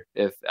failure.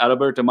 If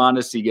Adalberto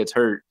Mondesi gets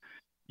hurt,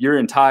 your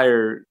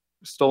entire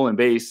stolen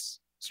base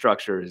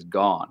structure is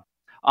gone.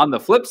 On the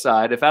flip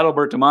side, if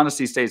Adalberto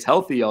Mondesi stays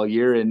healthy all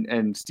year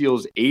and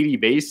steals 80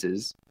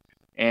 bases,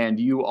 and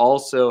you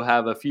also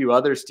have a few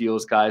other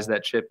steals guys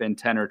that chip in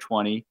 10 or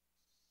 20,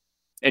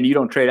 and you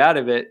don't trade out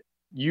of it,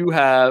 you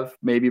have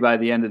maybe by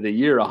the end of the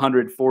year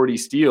 140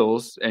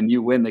 steals, and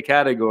you win the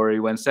category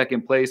when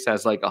second place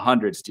has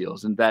 100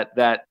 steals. And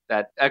that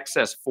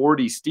excess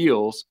 40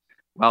 steals,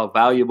 while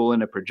valuable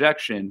in a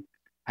projection,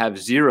 have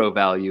zero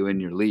value in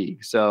your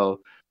league.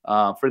 So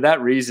for that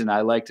reason,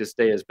 I like to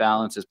stay as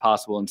balanced as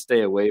possible and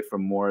stay away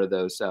from more of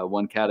those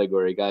one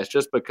category guys,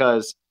 just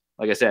because,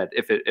 like I said,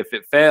 if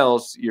it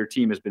fails, your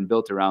team has been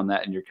built around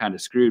that and you're kind of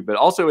screwed. But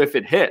also, if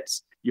it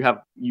hits, you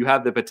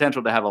have the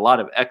potential to have a lot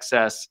of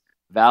excess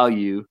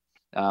value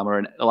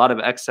or a lot of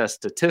excess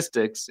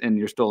statistics in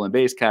your stolen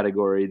base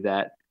category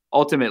that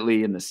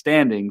ultimately in the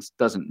standings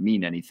doesn't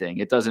mean anything.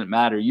 It doesn't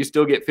matter. You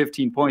still get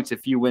 15 points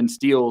if you win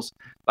steals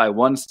by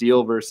 1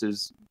 steal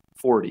versus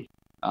 40.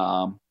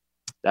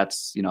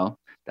 That's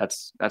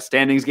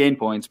standings gain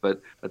points, but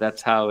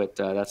that's how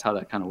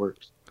that kind of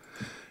works.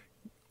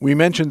 We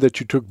mentioned that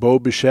you took Bo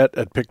Bichette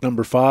at pick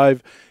number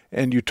 5,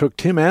 and you took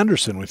Tim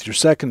Anderson with your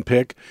second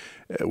pick,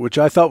 which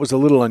I thought was a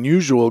little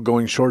unusual,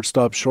 going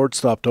shortstop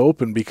to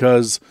open,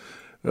 because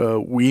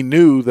we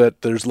knew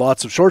that there's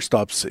lots of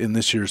shortstops in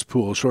this year's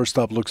pool.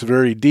 Shortstop looks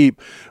very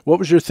deep. What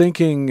was your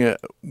thinking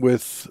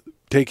with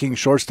taking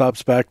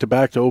shortstops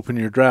back-to-back to open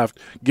your draft,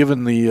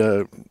 given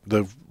the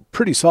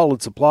pretty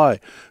solid supply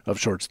of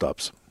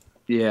shortstops?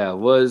 Yeah,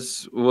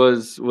 was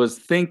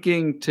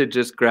thinking to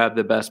just grab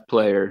the best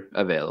player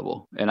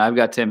available. And I've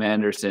got Tim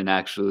Anderson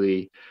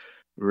actually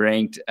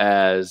ranked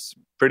as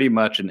pretty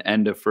much an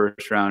end of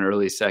first round,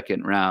 early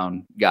second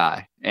round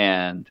guy.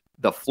 And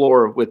the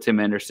floor with Tim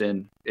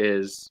Anderson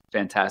is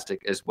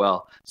fantastic as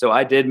well. So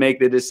I did make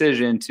the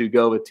decision to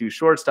go with 2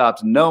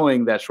 shortstops,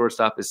 knowing that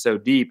shortstop is so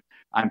deep.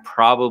 I'm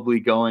probably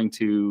going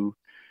to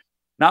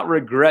not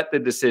regret the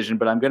decision,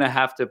 but I'm going to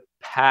have to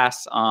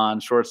pass on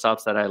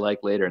shortstops that I like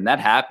later. And that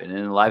happened.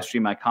 In the live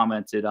stream, I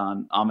commented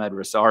on Ahmed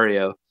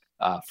Rosario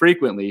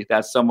frequently.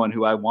 That's someone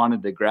who I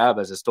wanted to grab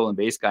as a stolen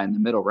base guy in the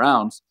middle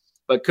rounds,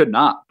 but could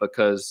not,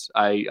 because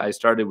I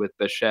started with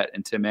Bichette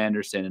and Tim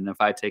Anderson. And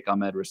if I take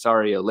Ahmed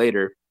Rosario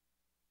later,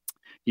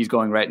 he's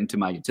going right into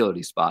my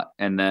utility spot.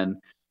 And then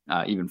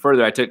even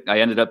further, I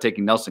ended up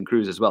taking Nelson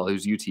Cruz as well,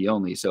 who's UT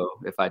only. So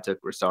if I took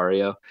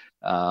Rosario,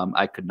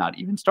 I could not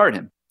even start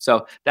him.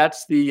 So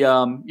that's the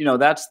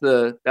that's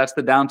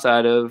the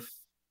downside of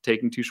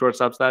taking two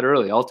shortstops that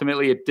early.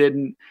 Ultimately,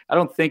 I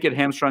don't think it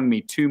hamstrung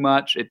me too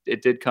much.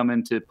 It did come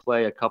into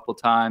play a couple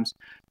times.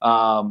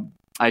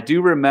 I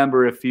do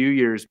remember a few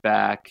years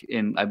back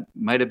I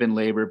might have been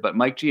Labor, but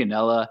Mike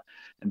Gianella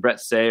and Brett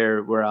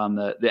Sayer were on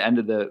the end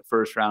of the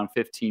first round,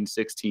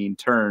 15-16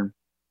 turn,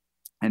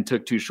 and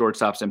took two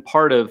shortstops. And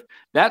part of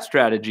that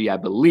strategy, I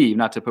believe,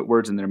 not to put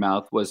words in their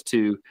mouth, was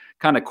to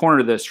kind of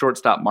corner the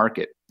shortstop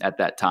market at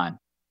that time.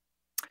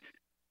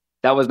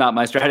 That was not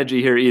my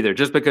strategy here either.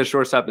 Just because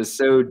shortstop is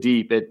so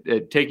deep,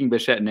 taking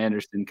Bichette and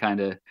Anderson kind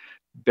of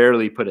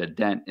barely put a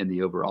dent in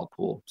the overall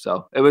pool.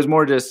 So it was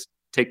more just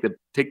take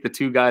the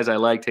two guys I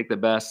like, take the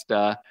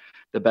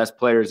best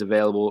players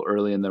available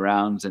early in the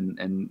rounds,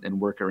 and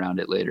work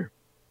around it later.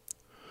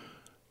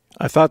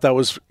 I thought that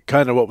was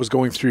kind of what was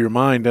going through your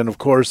mind. And of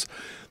course,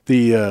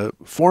 the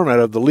format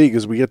of the league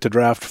is we get to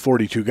draft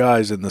 42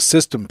 guys, and the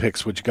system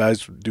picks which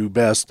guys do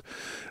best.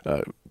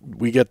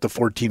 We get the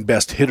 14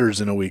 best hitters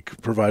in a week,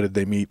 provided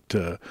they meet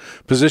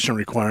position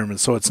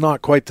requirements. So it's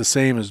not quite the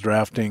same as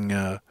drafting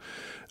a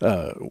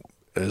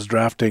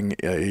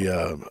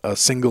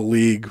single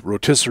league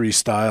rotisserie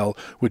style,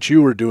 which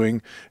you were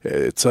doing.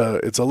 It's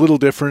a little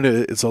different.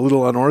 It's a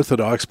little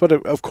unorthodox, but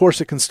of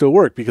course it can still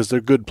work because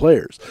they're good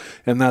players,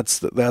 and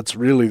that's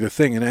really the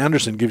thing. And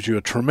Anderson gives you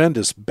a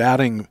tremendous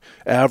batting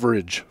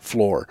average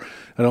floor.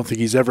 I don't think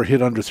he's ever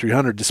hit under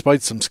 300,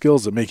 despite some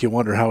skills that make you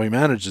wonder how he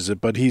manages it.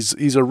 But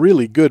he's a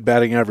really good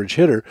batting average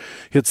hitter.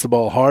 Hits the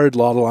ball hard,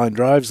 lot of line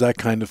drives, that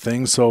kind of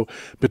thing. So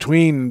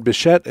between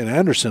Bichette and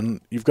Anderson,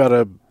 you've got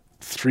a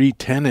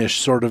 310-ish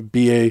sort of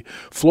BA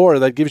floor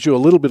that gives you a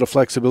little bit of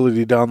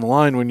flexibility down the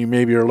line when you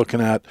maybe are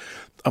looking at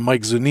a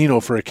Mike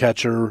Zunino for a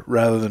catcher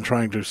rather than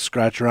trying to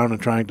scratch around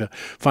and trying to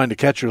find a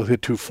catcher who'll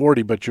hit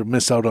 240, but you'll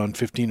miss out on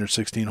 15 or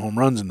 16 home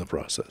runs in the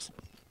process.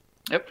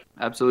 Yep,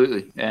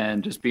 absolutely.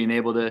 And just being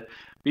able to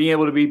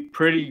be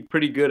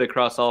pretty good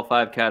across all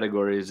five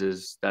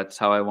categories that's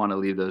how I want to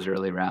leave those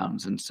early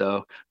rounds. And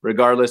so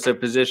regardless of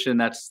position,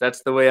 that's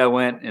the way I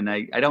went. And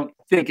I don't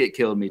think it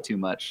killed me too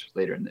much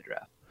later in the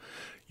draft.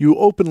 You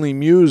openly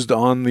mused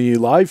on the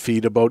live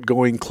feed about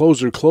going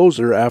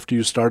closer after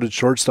you started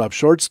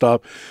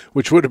shortstop,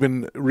 which would have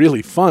been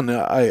really fun.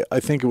 I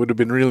think it would have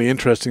been really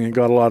interesting and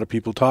got a lot of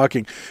people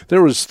talking.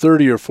 There was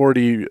 30 or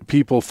 40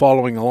 people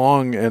following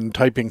along and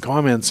typing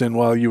comments in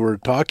while you were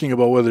talking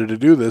about whether to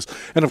do this.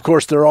 And of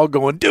course, they're all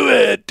going, do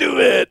it,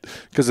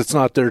 because it's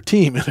not their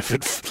team. And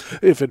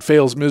if it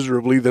fails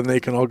miserably, then they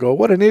can all go,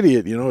 what an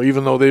idiot,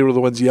 even though they were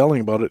the ones yelling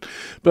about it.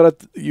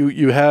 But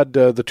you had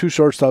the two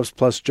shortstops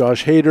plus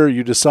Josh Hader.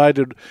 You decided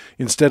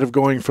instead of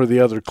going for the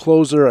other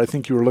closer, I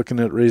think you were looking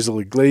at Raisel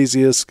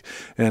Iglesias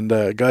and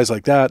guys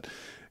like that,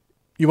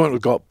 you went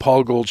with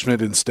Paul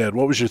Goldschmidt instead.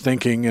 What was your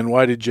thinking, and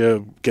why did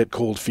you get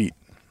cold feet?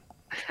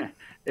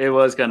 It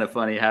was kind of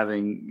funny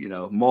having,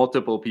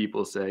 multiple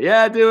people say,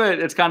 yeah, do it.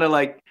 It's kind of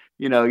like,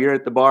 you're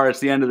at the bar,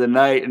 it's the end of the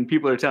night, and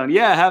people are telling you,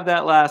 yeah, have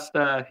that last,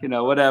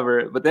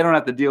 whatever, but they don't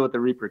have to deal with the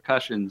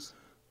repercussions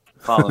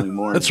the following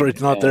morning. That's right.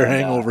 It's not their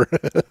hangover.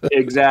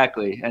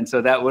 Exactly. And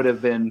so that would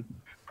have been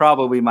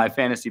probably my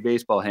fantasy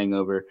baseball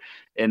hangover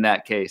in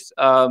that case.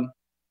 I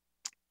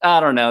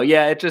don't know.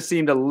 Yeah, it just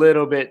seemed a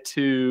little bit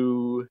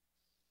too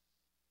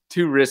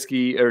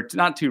risky, or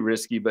not too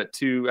risky, but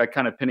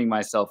kind of pinning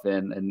myself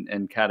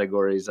in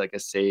categories like a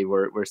save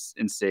or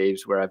in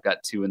saves where I've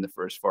got two in the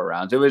first 4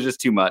 rounds. It was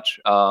just too much.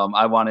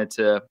 I wanted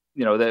to,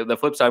 the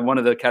flip side, one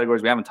of the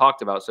categories we haven't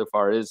talked about so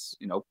far is,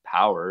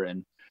 power.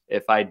 And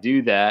if I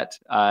do that,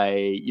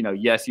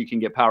 yes, you can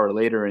get power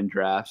later in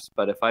drafts,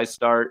 but if I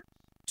start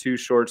two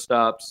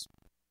shortstops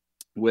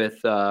with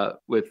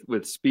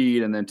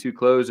speed and then two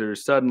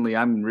closers, suddenly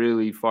I'm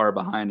really far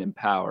behind in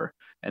power.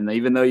 And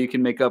even though you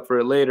can make up for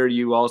it later,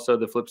 you also,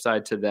 the flip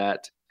side to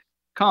that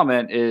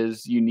comment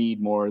is you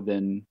need more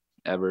than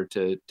ever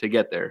to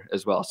get there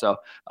as well. So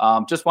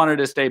just wanted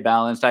to stay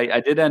balanced. I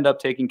did end up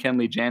taking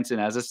Kenley Jansen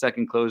as a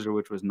second closer,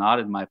 which was not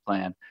in my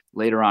plan,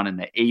 later on in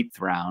the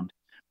 8th round.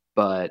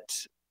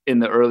 But in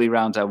the early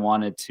rounds, I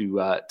wanted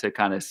to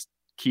kind of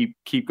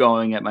keep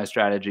going at my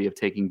strategy of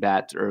taking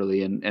bats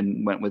early,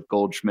 and went with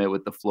Goldschmidt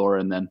with the floor,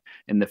 and then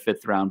in the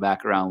 5th round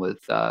back around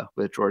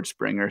with George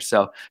Springer.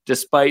 So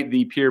despite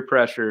the peer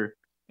pressure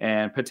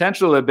and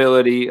potential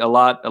ability, a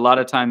lot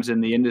of times in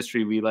the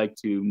industry, we like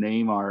to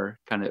name our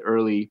kind of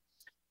early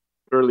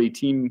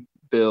team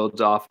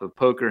builds off of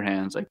poker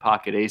hands like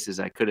pocket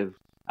aces. I could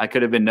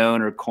have been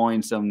known or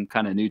coined some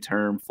kind of new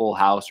term, full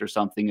house or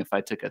something, if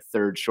I took a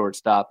third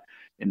shortstop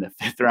in the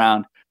 5th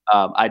round.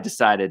 I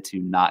decided to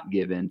not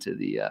give in to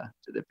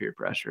the peer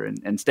pressure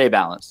and stay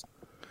balanced.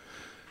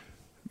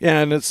 Yeah,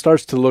 and it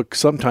starts to look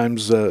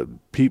sometimes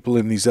people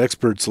in these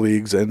experts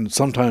leagues, and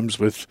sometimes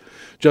with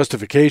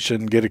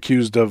justification, get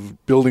accused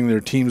of building their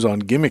teams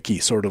on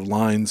gimmicky sort of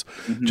lines,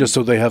 just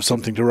so they have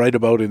something to write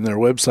about in their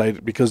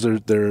website, because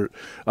they're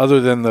other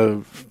than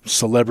the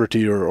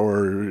celebrity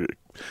or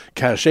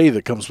cachet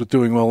that comes with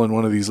doing well in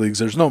one of these leagues.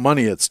 There's no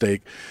money at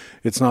stake.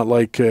 It's not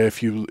like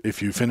if you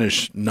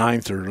finish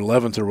 9th or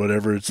 11th or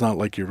whatever, it's not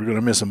like you're going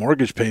to miss a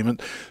mortgage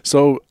payment.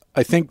 So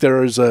I think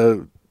there is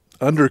a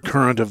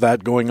undercurrent of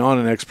that going on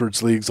in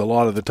experts leagues a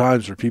lot of the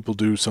times, where people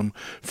do some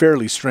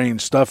fairly strange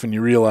stuff and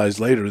you realize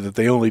later that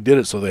they only did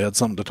it so they had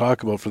something to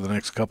talk about for the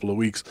next couple of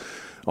weeks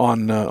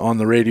on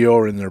the radio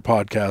or in their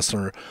podcasts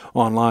or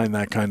online,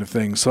 that kind of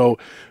thing. So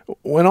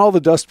when all the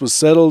dust was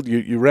settled,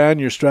 you ran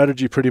your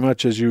strategy pretty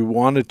much as you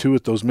wanted to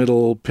with those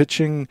middle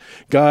pitching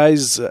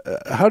guys.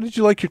 How did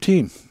you like your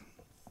team?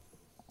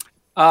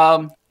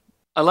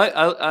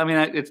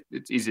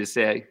 It's easy to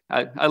say.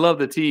 I love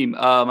the team.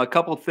 A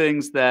couple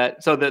things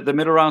the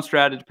middle round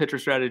pitcher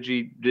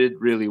strategy did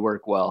really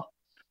work well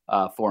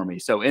for me.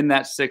 So in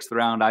that 6th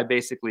round, I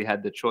basically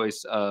had the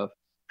choice of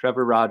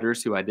Trevor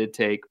Rogers, who I did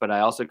take, but I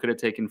also could have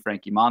taken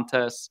Frankie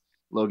Montes,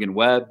 Logan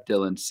Webb,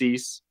 Dylan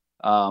Cease.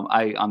 On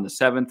the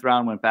 7th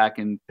round went back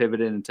and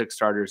pivoted and took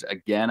starters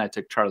again. I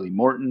took Charlie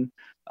Morton.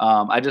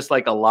 I just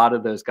like a lot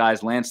of those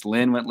guys. Lance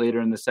Lynn went later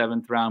in the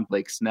 7th round.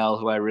 Blake Snell,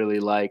 who I really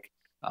like.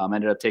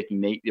 Ended up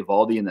taking Nate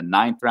Eovaldi in the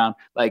 9th round.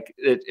 Like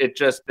it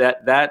just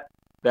that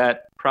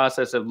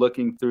process of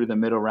looking through the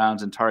middle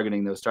rounds and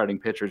targeting those starting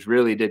pitchers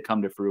really did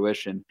come to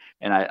fruition.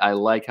 And I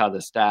like how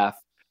the staff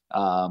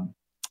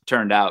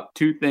turned out.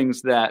 Two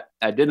things that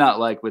I did not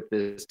like with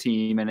this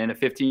team, and in a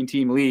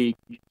 15-team league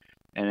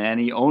and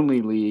any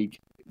only league,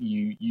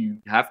 you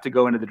have to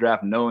go into the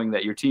draft knowing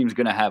that your team's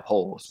going to have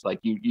holes. Like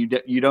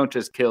you don't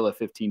just kill a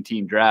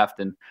 15-team draft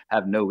and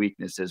have no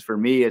weaknesses. For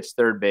me, it's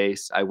third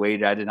base. I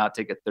waited. I did not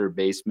take a third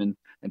baseman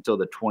until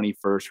the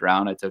 21st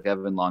round. I took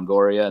Evan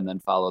Longoria and then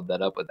followed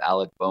that up with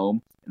Alec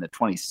Boehm in the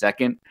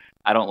 22nd.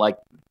 I don't like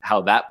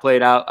how that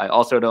played out. I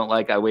also don't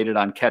like I waited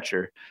on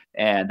catcher,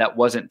 and that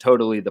wasn't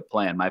totally the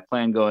plan. My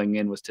plan going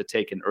in was to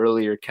take an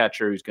earlier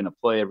catcher who's going to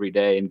play every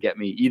day and get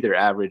me either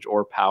average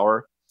or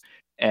power,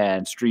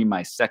 and stream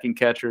my second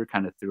catcher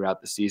kind of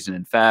throughout the season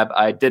in Fab.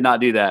 I did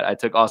not do that. I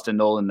took Austin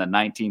Nolan in the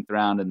 19th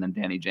round and then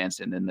Danny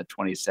Jansen in the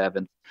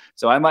 27th.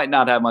 So I might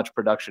not have much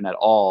production at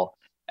all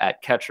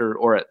at catcher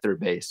or at third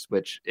base,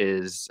 which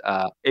is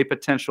a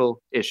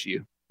potential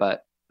issue.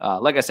 But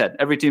like I said,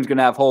 every team's going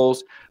to have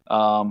holes.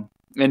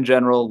 In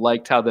general,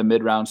 liked how the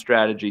mid-round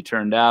strategy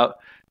turned out.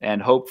 And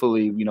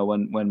hopefully,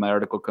 when my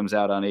article comes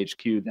out on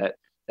HQ,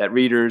 that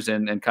readers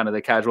and kind of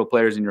the casual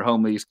players in your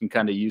home leagues can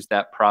kind of use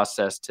that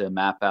process to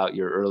map out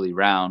your early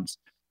rounds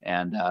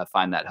and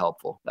find that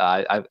helpful.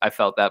 I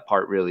felt that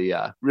part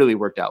really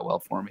worked out well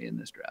for me in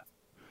this draft.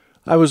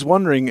 I was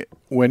wondering,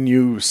 when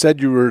you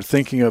said you were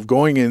thinking of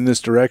going in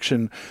this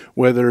direction,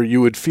 whether you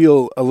would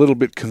feel a little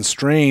bit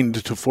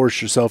constrained to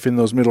force yourself in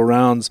those middle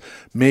rounds,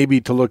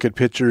 maybe to look at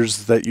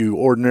pitchers that you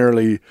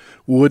ordinarily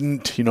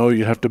wouldn't.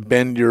 You have to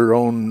bend your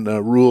own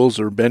rules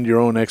or bend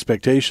your own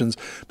expectations.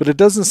 But it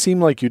doesn't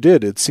seem like you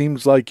did. It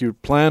seems like your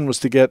plan was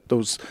to get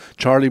those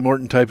Charlie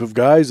Morton type of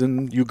guys,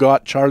 and you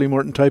got Charlie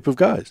Morton type of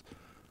guys.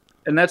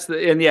 And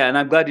and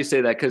I'm glad you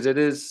say that, because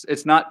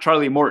it's not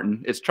Charlie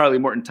Morton. It's Charlie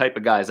Morton type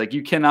of guys. Like,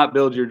 you cannot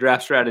build your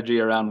draft strategy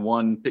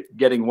around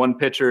getting one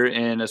pitcher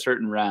in a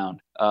certain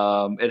round.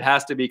 It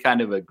has to be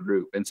kind of a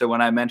group. And so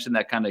when I mentioned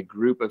that kind of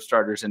group of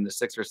starters in the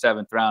 6th or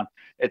 7th round,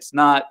 it's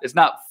not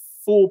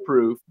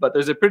foolproof, but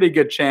there's a pretty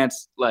good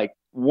chance like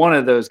one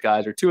of those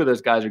guys or two of those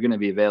guys are going to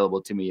be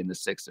available to me in the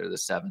 6th or the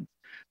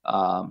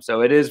 7th.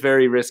 So it is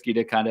very risky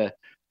to kind of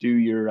do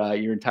your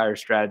entire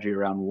strategy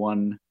around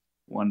one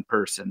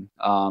person.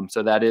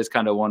 So that is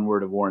kind of one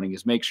word of warning,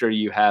 is make sure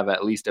you have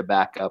at least a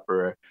backup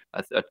or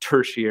a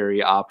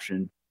tertiary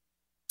option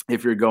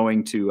if you're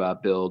going to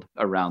build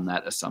around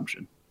that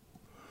assumption.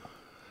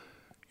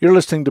 You're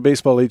listening to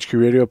Baseball HQ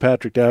Radio.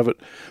 Patrick Davitt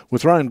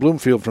with Ryan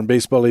Bloomfield from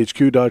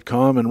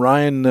baseballhq.com. And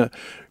Ryan,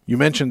 you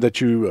mentioned that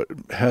you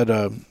had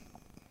a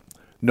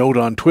note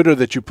on Twitter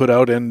that you put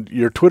out, and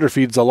your Twitter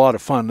feed's a lot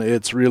of fun.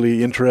 It's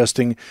really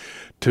interesting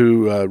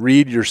to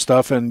read your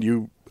stuff, and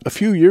you a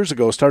few years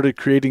ago started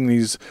creating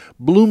these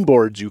bloom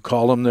boards, you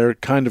call them. They're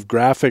kind of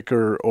graphic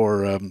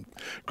or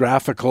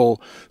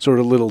graphical sort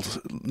of little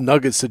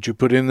nuggets that you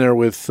put in there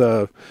with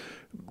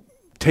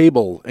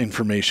table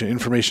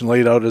information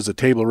laid out as a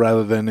table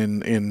rather than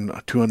in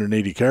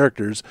 280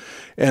 characters.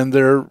 And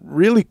they're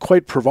really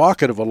quite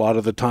provocative a lot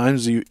of the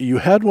times. You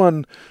had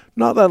one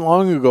not that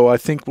long ago, I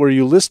think, where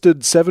you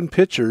listed 7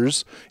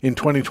 pitchers in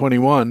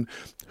 2021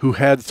 who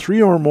had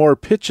 3 or more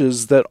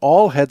pitches that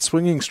all had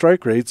swinging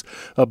strike rates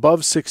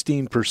above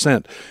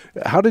 16%.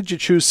 How did you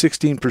choose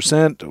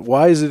 16%?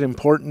 Why is it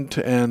important?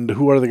 And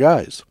who are the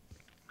guys?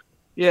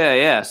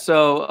 Yeah.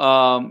 So,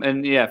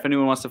 if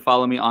anyone wants to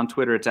follow me on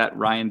Twitter, it's at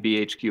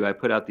RyanBHQ. I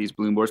put out these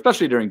bloom boards,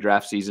 especially during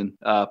draft season,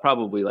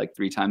 probably like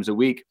 3 times a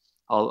week.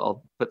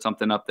 I'll put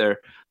something up there.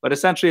 But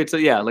essentially, it's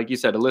like you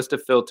said, a list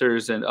of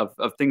filters and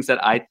of things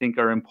that I think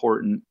are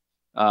important.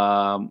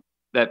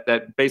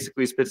 That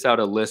basically spits out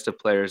a list of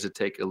players to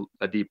take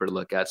a deeper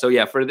look at. So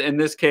in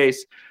this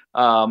case,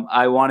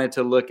 I wanted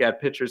to look at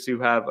pitchers who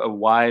have a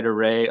wide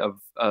array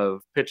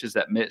of pitches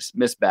that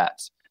miss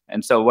bats.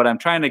 And so what I'm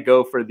trying to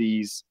go for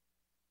these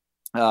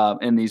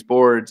in these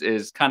boards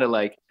is kind of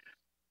like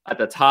at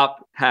the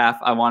top half,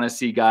 I want to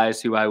see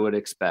guys who I would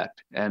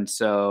expect. And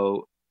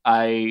so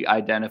I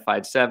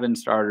identified 7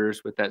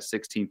 starters with that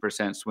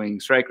 16% swing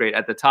strike rate.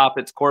 At the top,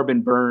 it's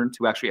Corbin Burnes,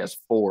 who actually has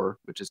 4,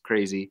 which is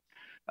crazy,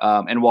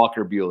 and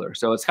Walker Buehler.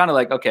 So it's kind of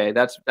like, okay,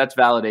 that's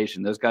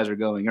validation. Those guys are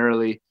going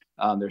early.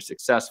 They're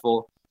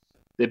successful.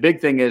 The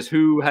big thing is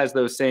who has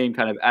those same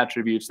kind of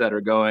attributes that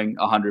are going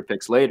 100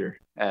 picks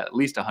later, at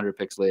least 100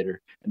 picks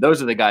later. And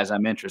those are the guys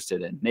I'm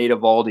interested in. Nate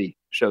Eovaldi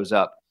shows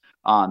up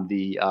on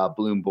the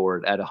Bloom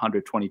board at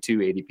 122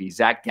 ADP.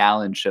 Zach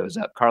Gallen shows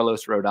up.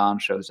 Carlos Rodon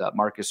shows up.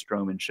 Marcus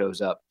Stroman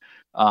shows up.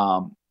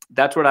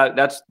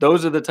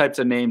 Those are the types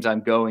of names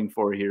I'm going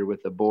for here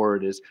with the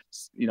board is,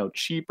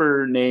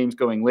 cheaper names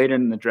going later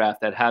in the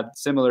draft that have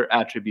similar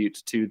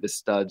attributes to the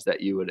studs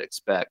that you would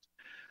expect.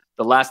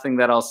 The last thing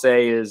that I'll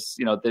say is,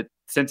 that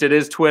since it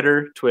is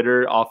Twitter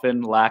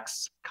often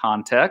lacks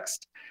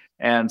context.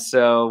 And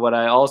so what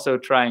I also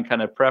try and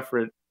kind of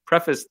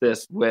preface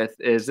this with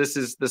is this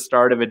is the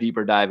start of a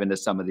deeper dive into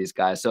some of these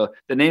guys. So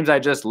the names I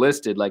just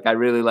listed, like I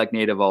really like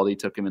Nate Eovaldi,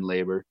 took him in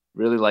labor.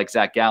 Really like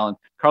Zach Gallen.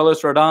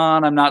 Carlos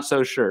Rodon, I'm not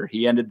so sure.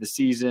 He ended the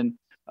season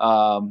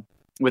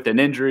with an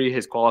injury.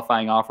 His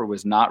qualifying offer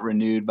was not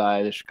renewed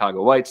by the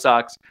Chicago White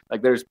Sox.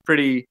 Like there's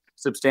pretty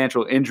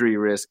substantial injury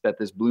risk that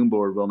this Bloom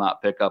board will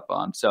not pick up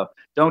on. So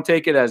don't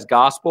take it as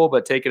gospel,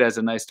 but take it as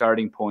a nice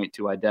starting point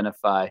to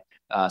identify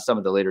some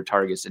of the later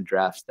targets and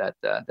drafts that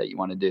you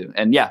want to do.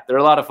 And yeah, they're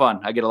a lot of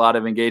fun. I get a lot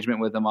of engagement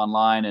with them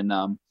online,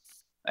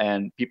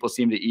 and people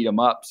seem to eat them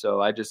up.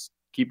 So I just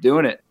keep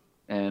doing it,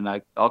 and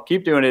I'll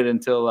keep doing it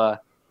until I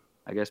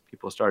guess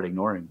people start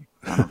ignoring me.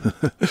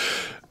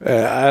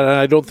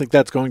 I don't think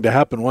that's going to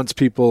happen. Once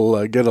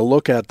people get a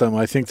look at them,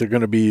 I think they're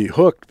going to be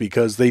hooked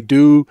because they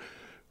do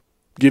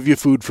give you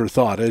food for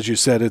thought. As you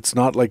said, it's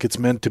not like it's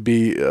meant to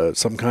be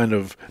some kind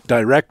of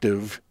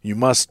directive. You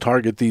must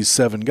target these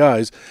 7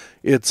 guys.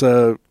 It's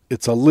a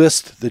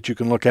list that you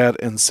can look at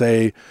and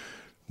say,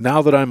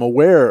 now that I'm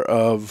aware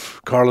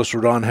of Carlos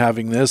Rodon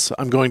having this,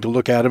 I'm going to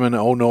look at him and,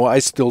 oh no, I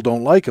still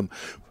don't like him,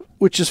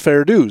 which is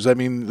fair dues. I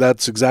mean,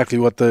 that's exactly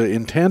what the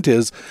intent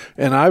is.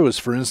 And I was,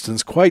 for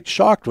instance, quite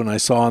shocked when I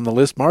saw on the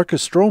list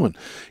Marcus Stroman.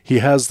 He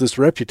has this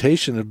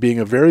reputation of being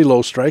a very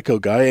low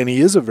strikeout guy, and he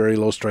is a very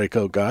low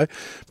strikeout guy.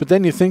 But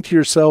then you think to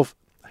yourself,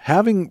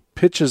 having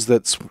pitches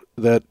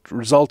that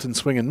result in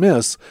swing and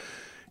miss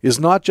is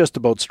not just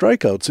about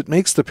strikeouts. It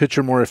makes the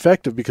pitcher more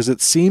effective because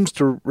it seems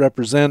to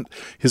represent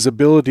his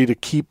ability to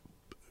keep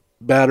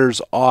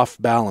batters off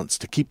balance,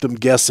 to keep them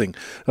guessing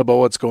about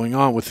what's going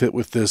on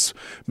with this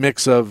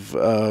mix of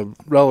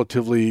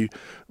relatively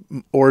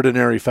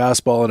ordinary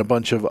fastball and a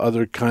bunch of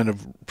other kind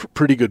of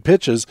pretty good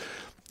pitches.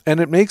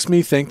 And it makes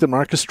me think that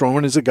Marcus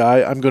Stroman is a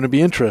guy I'm going to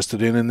be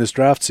interested in this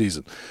draft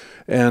season.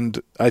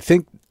 And I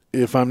think,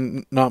 if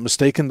I'm not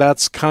mistaken,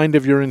 that's kind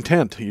of your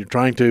intent. You're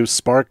trying to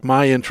spark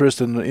my interest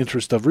and the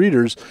interest of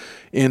readers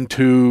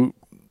into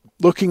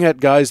looking at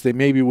guys they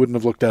maybe wouldn't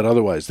have looked at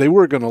otherwise. They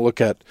were going to look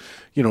at,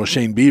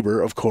 Shane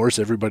Bieber, of course.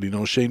 Everybody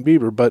knows Shane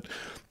Bieber. But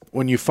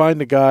when you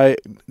find a guy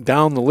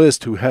down the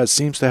list who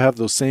seems to have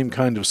those same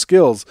kind of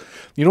skills,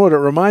 what it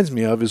reminds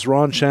me of is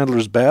Ron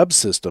Chandler's BABS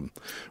system,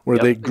 where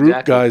they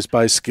group guys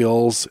by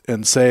skills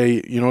and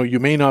say, you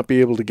may not be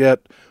able to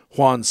get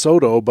Juan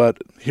Soto,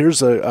 but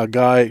here's a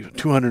guy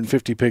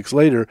 250 picks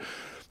later.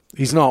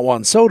 He's not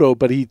Juan Soto,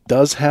 but he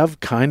does have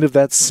kind of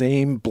that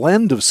same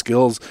blend of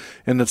skills,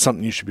 and that's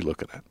something you should be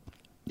looking at.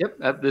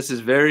 Yep, this is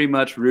very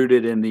much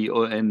rooted in the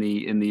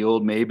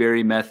old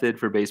Mayberry method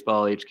for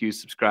Baseball HQ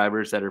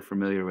subscribers that are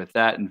familiar with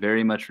that, and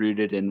very much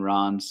rooted in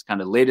Ron's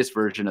kind of latest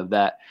version of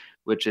that,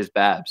 which is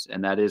BABS,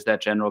 and that is that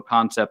general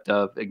concept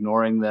of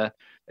ignoring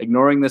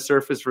the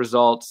surface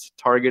results,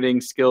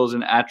 targeting skills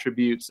and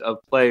attributes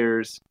of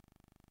players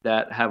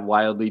that have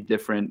wildly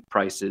different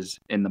prices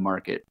in the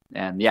market.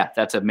 And yeah,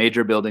 that's a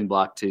major building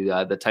block to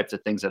the types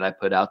of things that I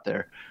put out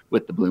there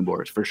with the Bloom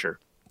boards for sure.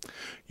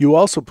 You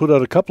also put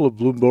out a couple of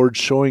Bloom boards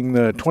showing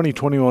the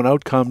 2021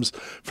 outcomes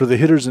for the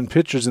hitters and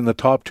pitchers in the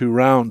top 2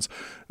 rounds.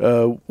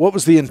 What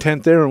was the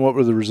intent there, and what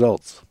were the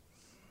results?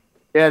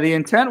 Yeah, the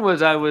intent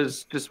was I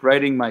was just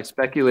writing my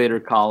speculator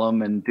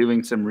column and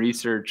doing some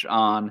research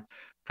on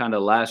kind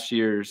of last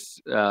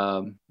year's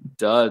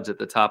duds at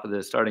the top of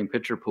the starting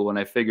pitcher pool, and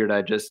I figured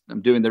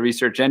I'm doing the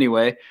research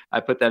anyway.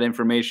 I put that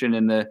information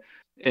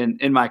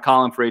in my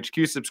column for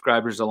HQ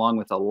subscribers along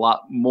with a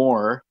lot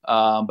more,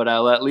 but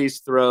I'll at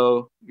least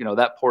throw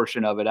that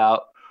portion of it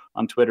out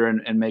on Twitter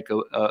and make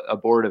a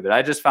board of it.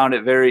 I just found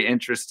it very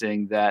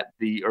interesting that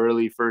the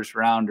early first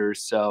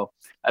rounders, so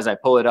as I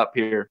pull it up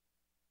here,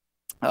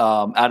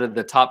 out of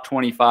the top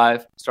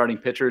 25 starting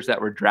pitchers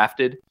that were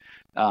drafted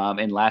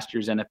in last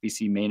year's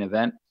NFBC main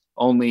event,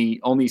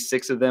 only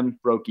 6 of them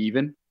broke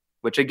even,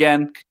 which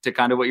again, to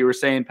kind of what you were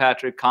saying,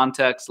 Patrick,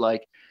 context,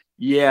 like,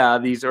 yeah,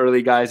 these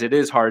early guys, it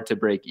is hard to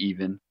break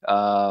even.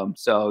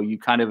 So you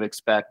kind of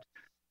expect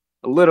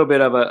a little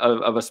bit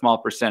of a small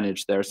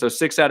percentage there. So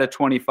 6 out of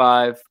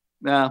 25,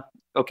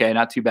 okay,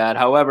 not too bad.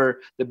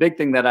 However, the big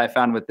thing that I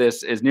found with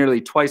this is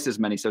nearly twice as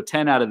many. So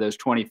 10 out of those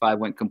 25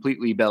 went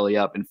completely belly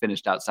up and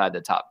finished outside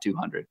the top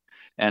 200.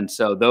 And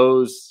so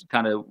those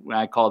kind of,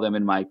 I call them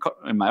in my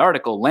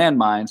article,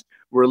 landmines,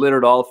 were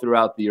littered all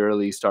throughout the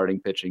early starting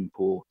pitching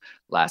pool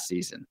last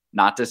season.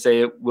 Not to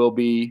say it will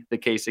be the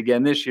case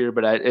again this year,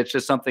 but it's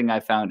just something I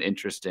found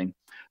interesting,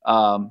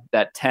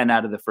 that 10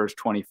 out of the first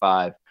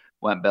 25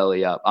 went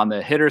belly up. On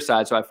the hitter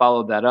side, so I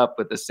followed that up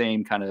with the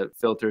same kind of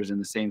filters in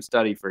the same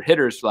study for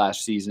hitters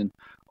last season.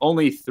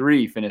 Only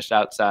 3 finished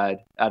out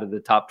of the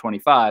top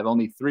 25.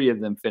 Only 3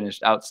 of them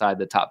finished outside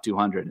the top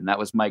 200, and that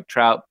was Mike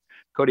Trout,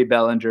 Cody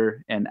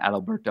Bellinger, and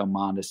Adalberto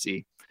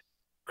Mondesi.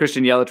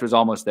 Christian Yelich was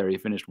almost there. He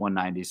finished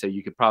 190, so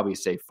you could probably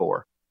say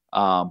 4.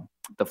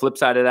 The flip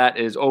side of that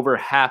is over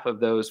half of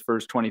those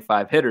first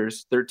 25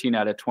 hitters, 13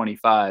 out of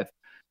 25,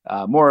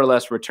 more or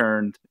less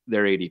returned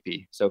their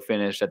ADP. So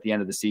finished at the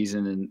end of the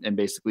season and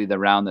basically the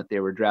round that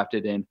they were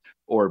drafted in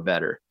or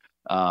better.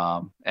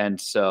 And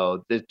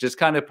so it just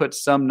kind of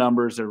puts some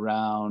numbers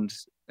around,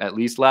 at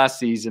least last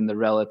season, the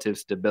relative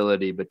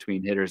stability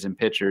between hitters and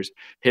pitchers.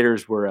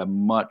 Hitters were a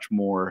much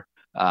more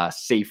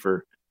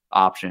safer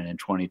option in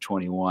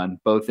 2021,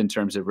 both in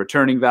terms of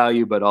returning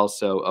value, but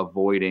also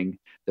avoiding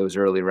those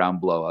early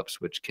round blowups,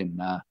 which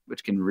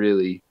can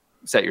really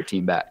set your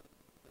team back.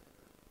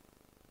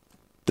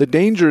 The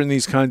danger in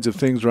these kinds of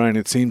things, Ryan,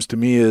 it seems to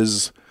me,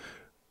 is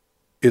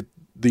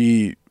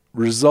the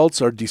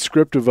results are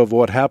descriptive of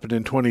what happened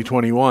in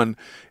 2021,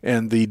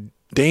 and the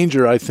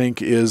danger, I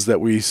think, is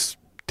that we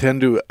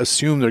tend to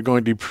assume they're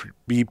going to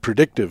be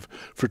predictive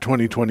for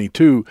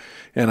 2022.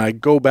 And I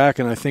go back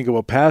and I think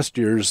about past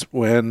years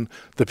when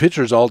the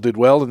pitchers all did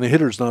well and the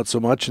hitters not so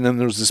much, and then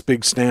there was this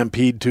big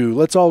stampede to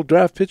let's all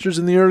draft pitchers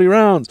in the early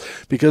rounds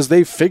because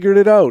they figured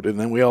it out, and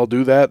then we all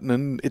do that and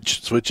then it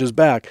switches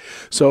back.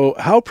 So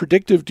how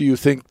predictive do you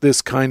think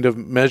this kind of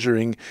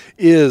measuring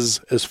is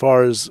as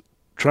far as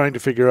trying to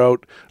figure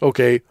out,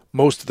 okay,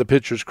 most of the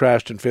pitchers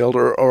crashed and failed,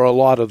 or a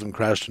lot of them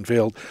crashed and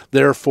failed.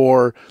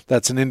 Therefore,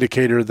 that's an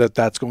indicator that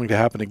that's going to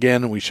happen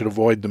again, and we should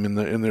avoid them in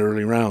the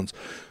early rounds.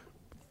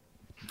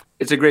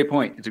 It's a great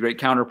point. It's a great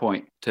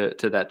counterpoint to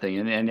that thing.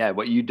 And yeah,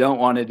 what you don't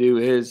want to do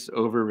is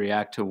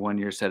overreact to 1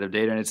 year set of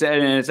data. And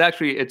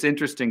it's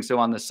interesting. So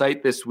on the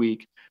site this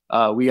week,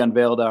 we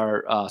unveiled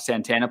our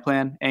Santana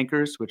Plan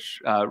anchors,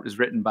 which is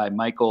written by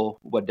Michael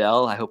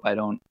Waddell. I hope I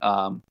don't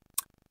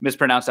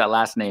mispronounce that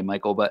last name,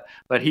 Michael, but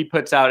he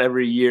puts out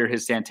every year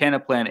his Santana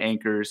Plan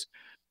anchors,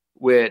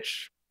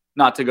 which,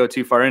 not to go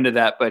too far into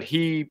that, but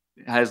he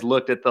has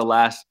looked at the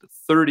last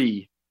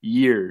 30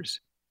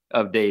 years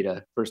of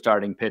data for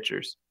starting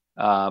pitchers,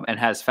 and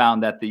has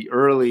found that the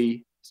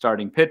early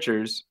starting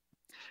pitchers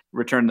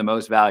return the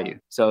most value.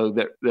 So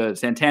the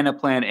Santana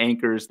Plan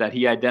anchors that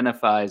he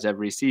identifies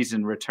every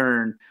season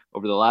return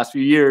over the last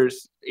few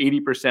years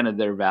 80% of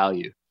their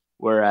value,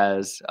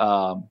 whereas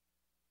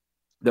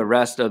the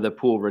rest of the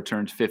pool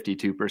returns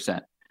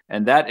 52%.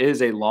 And that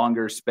is a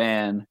longer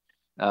span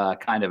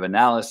kind of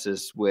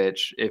analysis,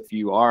 which if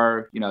you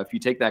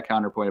take that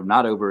counterpoint of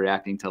not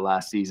overreacting to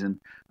last season,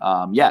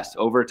 yes,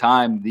 over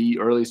time, the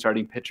early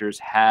starting pitchers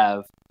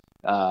have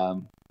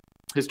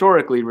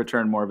historically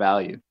returned more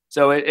value.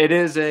 So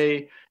it's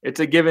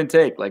a give and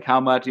take. Like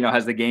how much,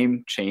 has the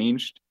game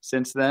changed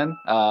since then?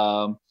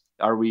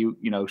 Are we,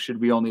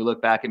 should we only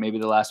look back at maybe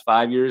the last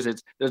 5 years?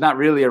 There's not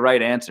really a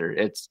right answer.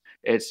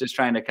 It's just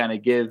trying to kind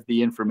of give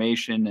the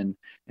information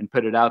and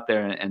put it out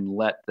there and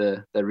let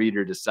the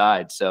reader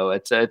decide. So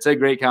it's a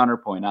great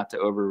counterpoint not to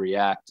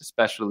overreact,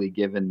 especially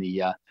given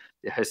the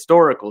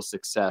historical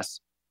success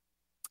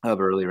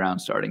of early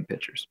round starting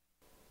pitchers.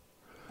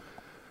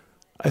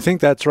 I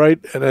think that's right.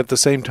 And at the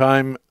same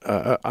time,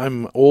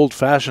 I'm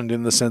old-fashioned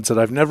in the sense that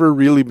I've never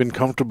really been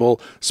comfortable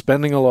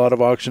spending a lot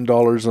of auction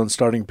dollars on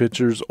starting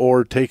pitchers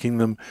or taking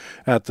them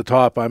at the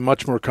top. I'm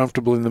much more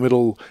comfortable in the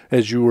middle,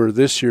 as you were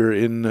this year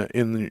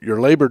in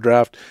your labor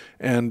draft,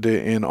 and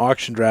in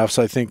auction drafts.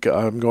 I think if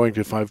I'm going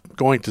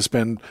to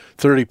spend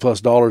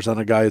 $30+ on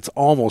a guy, it's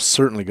almost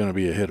certainly going to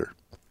be a hitter.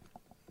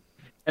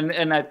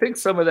 And I think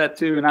some of that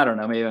too, and I don't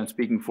know, maybe I'm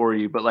speaking for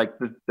you, but like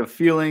the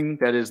feeling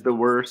that is the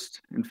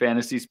worst in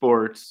fantasy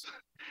sports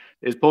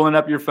is pulling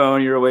up your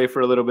phone. You're away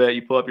for a little bit.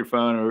 You pull up your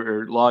phone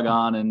or log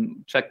on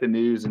and check the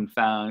news and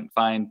find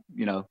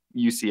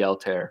UCL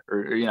tear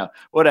or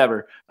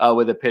whatever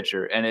with a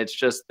pitcher, and it's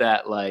just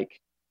that like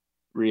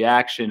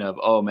reaction of,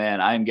 oh man,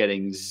 I'm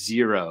getting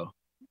zero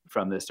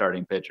from the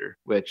starting pitcher,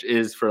 which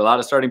is for a lot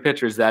of starting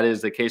pitchers, that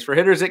is the case. For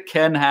hitters, it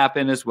can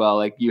happen as well.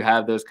 Like you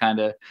have those kind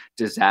of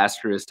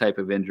disastrous type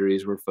of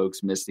injuries where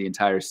folks miss the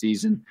entire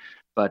season,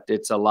 but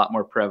it's a lot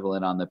more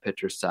prevalent on the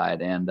pitcher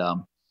side. And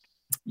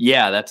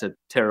that's a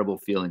terrible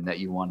feeling that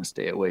you want to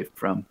stay away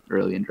from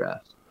early in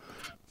drafts.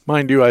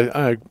 Mind you,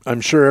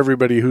 I'm sure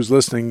everybody who's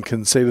listening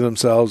can say to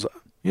themselves,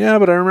 yeah,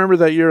 but I remember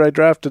that year I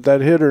drafted that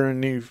hitter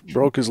and he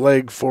broke his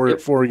leg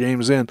four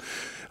games in.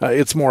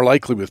 It's more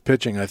likely with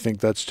pitching. I think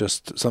that's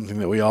just something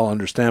that we all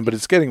understand, but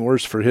it's getting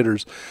worse for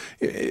hitters.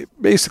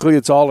 Basically,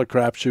 it's all a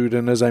crapshoot,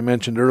 and as I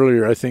mentioned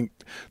earlier, I think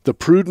the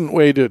prudent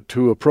way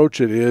to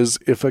approach it is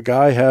if a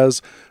guy has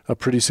a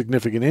pretty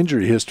significant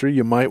injury history,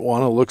 you might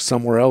want to look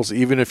somewhere else,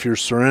 even if you're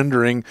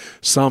surrendering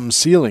some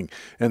ceiling.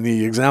 And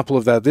the example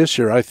of that this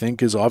year, I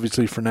think, is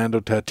obviously Fernando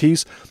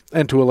Tatis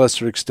and to a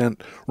lesser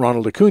extent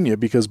Ronald Acuna,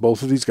 because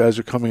both of these guys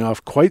are coming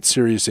off quite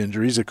serious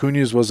injuries.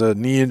 Acuna's was a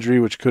knee injury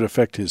which could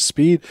affect his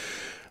speed.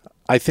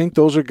 I think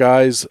those are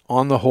guys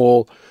on the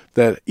whole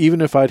that even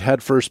if I'd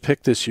had first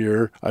pick this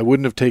year, I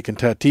wouldn't have taken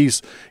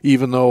Tatis,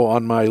 even though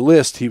on my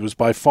list he was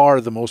by far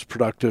the most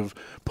productive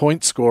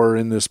point scorer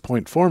in this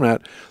point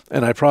format,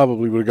 and I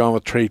probably would have gone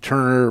with Trey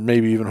Turner,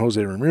 maybe even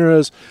Jose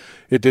Ramirez.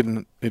 It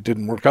didn't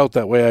work out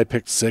that way. I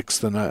picked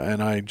sixth, and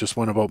I just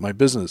went about my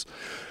business.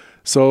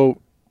 So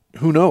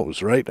who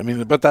knows, right? I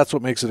mean, but that's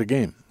what makes it a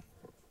game.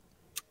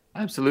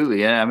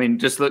 Absolutely, yeah. I mean,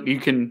 just look.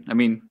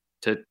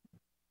 To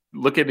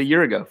look at a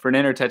year ago,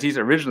 Fernando Tatis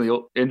originally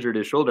injured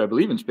his shoulder, I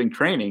believe, in spring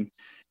training,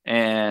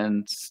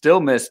 and still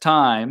missed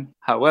time.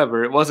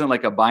 However, it wasn't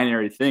like a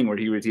binary thing where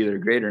he was either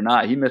great or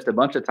not. He missed a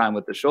bunch of time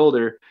with the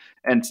shoulder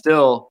and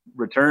still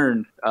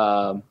returned,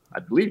 I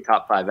believe,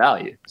 top 5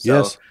 value. So,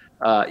 yes.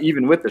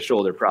 Even with the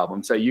shoulder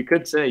problem. So you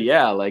could say,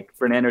 yeah, like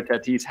Fernando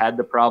Tatis had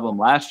the problem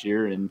last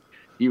year and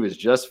he was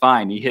just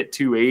fine. He hit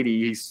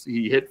 280.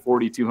 He hit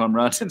 42 home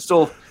runs and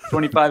stole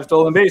 25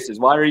 stolen bases.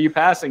 Why are you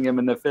passing him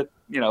in the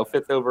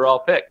fifth overall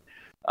pick?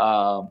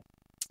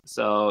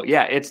 So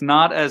yeah, it's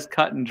not as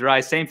cut and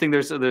dry. Same thing.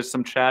 There's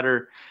some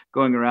chatter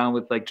going around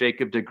with like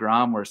Jacob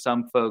deGrom, where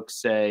some folks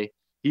say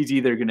he's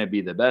either going to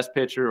be the best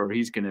pitcher or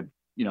he's going to,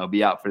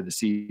 be out for the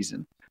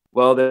season.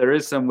 Well, there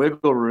is some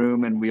wiggle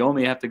room, and we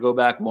only have to go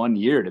back 1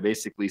 year to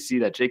basically see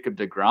that Jacob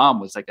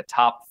deGrom was like a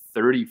top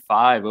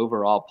 35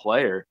 overall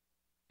player,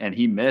 and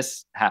he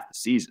missed half the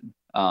season.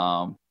 It's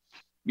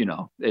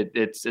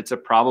a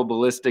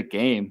probabilistic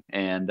game,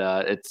 and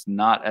it's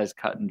not as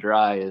cut and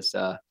dry as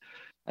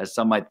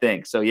some might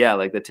think. So yeah,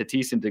 like the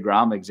Tatis and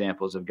deGrom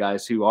examples of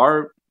guys who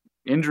are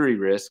injury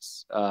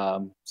risks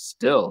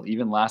still,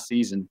 even last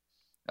season,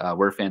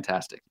 were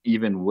fantastic,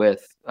 even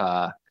with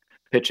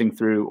pitching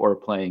through or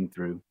playing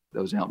through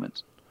those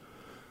ailments.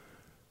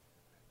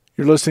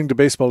 You're listening to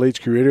Baseball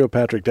HQ Radio.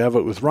 Patrick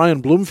Davitt with Ryan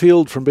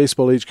Bloomfield from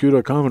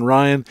BaseballHQ.com. And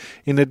Ryan,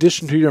 in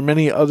addition to your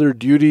many other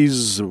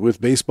duties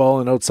with baseball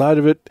and outside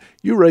of it,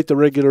 you write the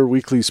regular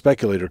weekly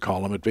speculator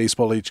column at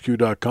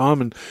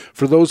BaseballHQ.com. And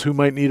for those who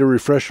might need a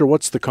refresher,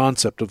 what's the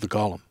concept of the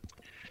column?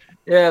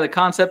 Yeah, the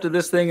concept of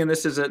this thing, and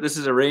this is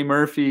a Ray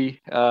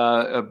Murphy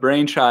a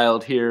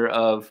brainchild here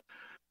of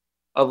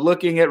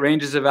looking at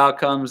ranges of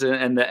outcomes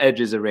and the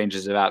edges of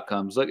ranges of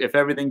outcomes. Look, if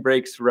everything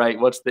breaks right,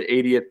 what's the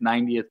 80th,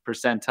 90th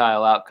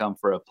percentile outcome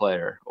for a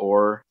player?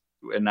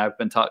 And I've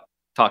been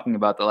talking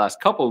about the last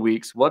couple of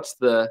weeks, what's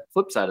the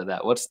flip side of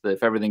that?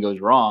 If everything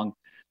goes wrong,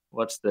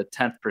 what's the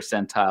 10th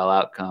percentile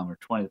outcome or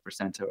 20th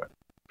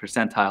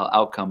percentile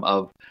outcome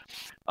of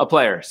a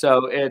player?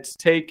 So it's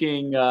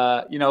taking,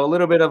 a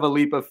little bit of a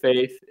leap of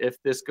faith.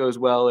 If this goes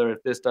well, or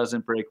if this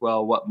doesn't break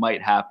well, what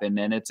might happen?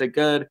 And it's a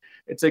good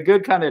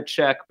kind of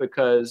check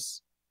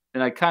because,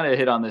 and I kind of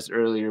hit on this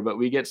earlier, but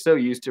we get so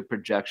used to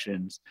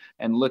projections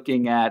and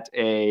looking at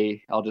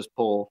I'll just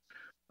pull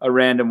a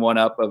random one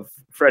up of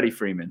Freddie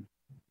Freeman.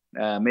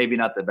 Maybe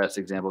not the best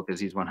example because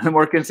he's one of the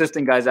more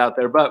consistent guys out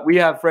there, but we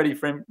have Freddie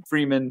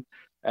Freeman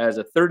as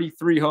a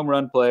 33 home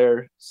run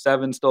player,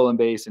 7 stolen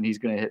base, and he's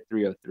going to hit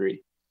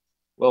 303.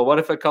 Well, what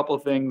if a couple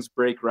things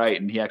break right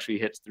and he actually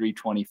hits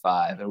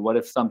 325? And what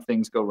if some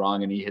things go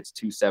wrong and he hits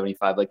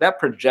 275? Like that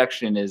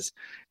projection is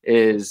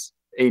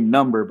a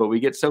number, but we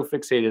get so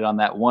fixated on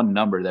that one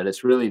number that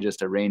it's really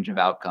just a range of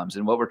outcomes.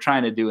 And what we're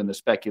trying to do in the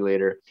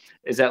speculator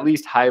is at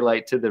least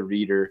highlight to the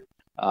reader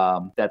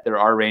that there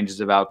are ranges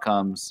of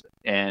outcomes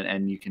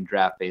and you can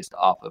draft based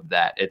off of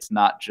that. It's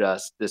not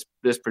just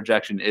this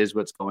projection is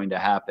what's going to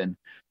happen.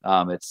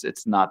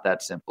 It's not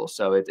that simple.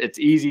 So it's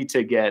easy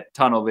to get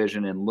tunnel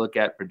vision and look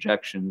at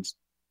projections,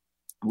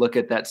 look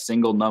at that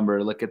single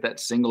number, look at that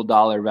single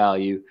dollar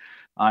value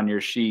on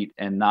your sheet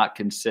and not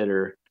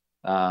consider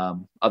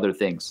other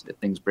things if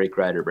things break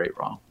right or break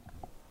wrong.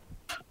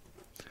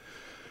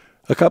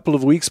 A couple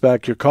of weeks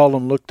back, your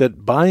column looked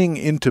at buying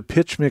into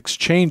pitch mix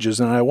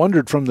changes, and I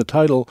wondered from the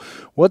title,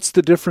 what's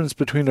the difference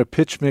between a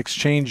pitch mix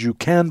change you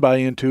can buy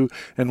into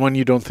and one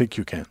you don't think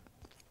you can?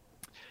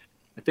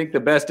 I think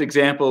the best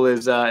example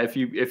is if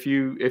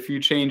you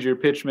change your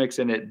pitch mix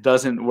and it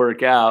doesn't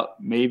work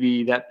out,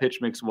 maybe that pitch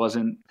mix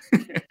wasn't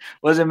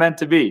meant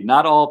to be.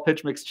 Not all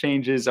pitch mix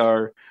changes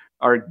are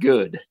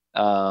good.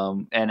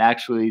 And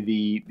actually,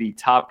 the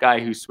top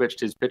guy who switched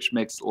his pitch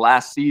mix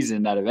last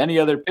season out of any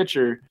other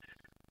pitcher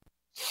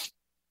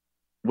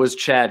was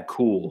Chad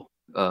Kuhl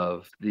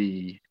of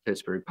the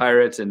Pittsburgh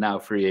Pirates and now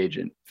free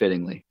agent,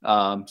 fittingly.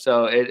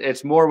 So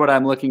it's more what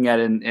I'm looking at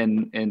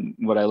in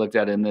what I looked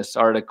at in this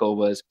article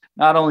was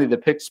not only the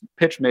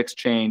pitch mix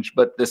change,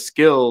 but the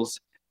skills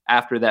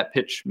after that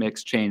pitch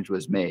mix change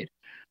was made.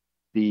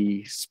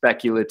 The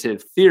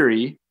speculative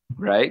theory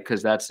right?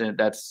 Because that's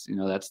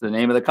the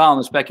name of the column.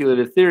 The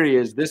speculative theory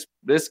is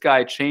this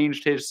guy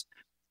changed his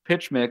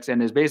pitch mix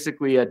and is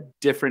basically a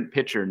different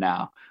pitcher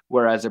now.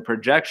 Whereas a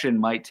projection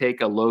might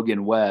take a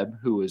Logan Webb,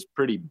 who was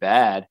pretty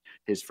bad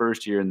his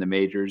first year in the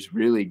majors,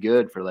 really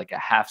good for like a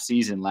half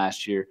season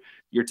last year.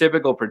 Your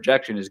typical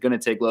projection is going to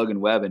take Logan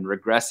Webb and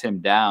regress him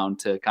down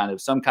to kind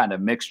of some kind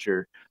of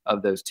mixture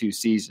of those two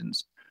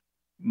seasons.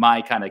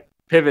 My kind of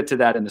pivot to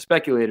that in the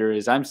speculator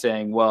is I'm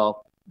saying,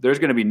 well, there's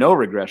going to be no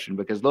regression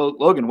because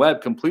Logan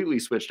Webb completely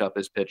switched up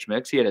his pitch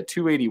mix. He had a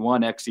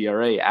 281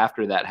 xERA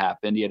after that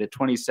happened. He had a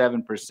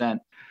 27%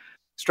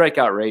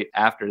 strikeout rate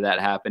after that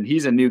happened.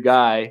 He's a new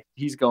guy.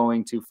 He's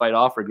going to fight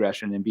off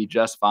regression and be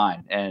just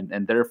fine.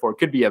 And therefore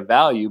could be a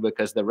value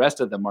because the rest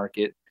of the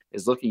market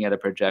is looking at a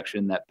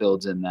projection that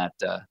builds in that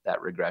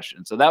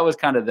regression. So that was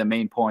kind of the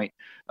main point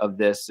of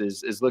this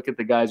is look at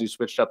the guys who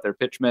switched up their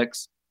pitch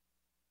mix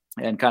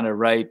and kind of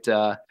write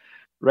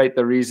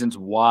the reasons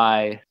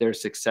why their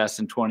success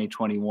in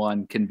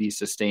 2021 can be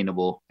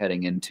sustainable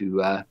heading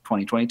into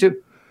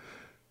 2022.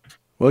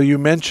 Well, you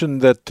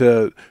mentioned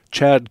that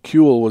Chad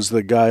Kuhl was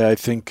the guy, I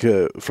think,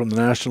 from the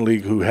National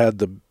League who had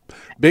the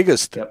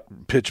biggest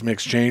pitch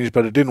mix change,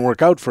 but it didn't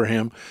work out for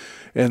him.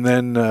 And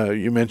then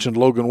you mentioned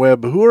Logan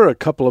Webb. Who are a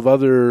couple of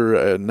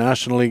other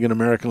National League and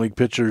American League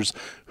pitchers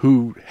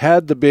who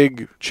had the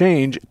big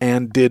change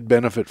and did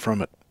benefit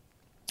from it?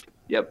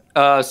 Yep.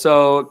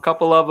 So a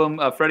couple of them,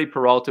 Freddie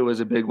Peralta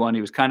was a big one.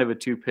 He was kind of a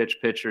two-pitch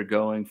pitcher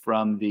going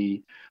from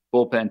the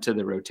bullpen to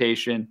the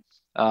rotation.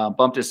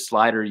 Bumped his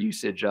slider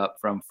usage up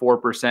from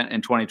 4%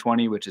 in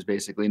 2020, which is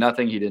basically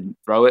nothing. He didn't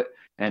throw it.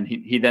 And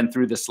he then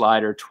threw the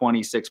slider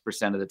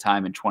 26% of the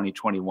time in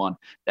 2021.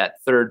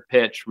 That third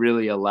pitch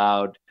really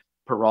allowed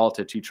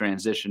Peralta to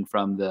transition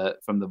from the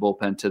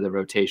bullpen to the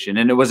rotation.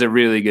 And it was a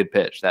really good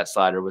pitch. That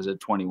slider was a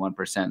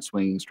 21%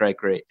 swinging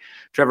strike rate.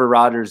 Trevor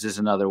Rogers is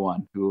another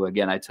one who,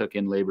 again, I took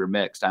in labor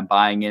mixed. I'm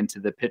buying into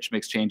the pitch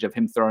mix change of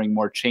him throwing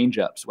more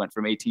changeups, went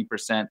from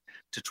 18%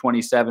 to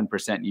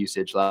 27%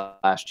 usage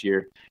last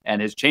year.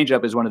 And his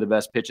changeup is one of the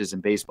best pitches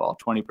in baseball,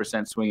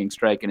 20% swinging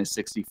strike and a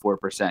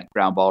 64%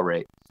 ground ball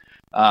rate.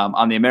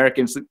 On the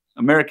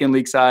American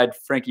League side,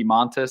 Frankie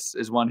Montas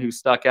is one who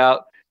stuck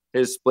out.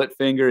 His split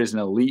finger is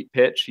an elite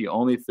pitch. He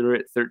only threw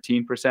it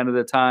 13% of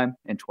the time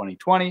in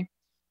 2020,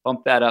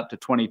 bumped that up to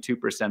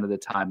 22% of the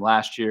time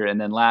last year. And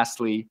then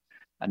lastly,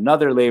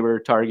 another labor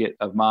target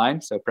of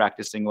mine, so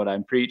practicing what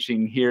I'm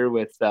preaching here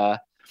with kind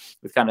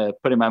of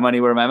putting my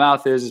money where my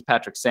mouth is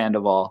Patrick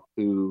Sandoval,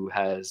 who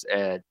has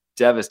a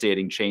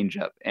devastating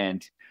changeup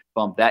and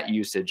bumped that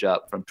usage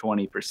up from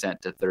 20%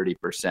 to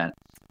 30%.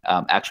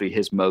 Actually,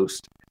 his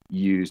most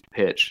used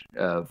pitch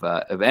of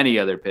any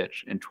other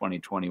pitch in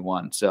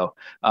 2021. So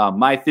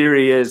my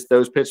theory is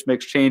those pitch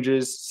mix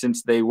changes,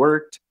 since they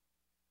worked,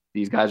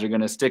 these guys are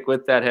going to stick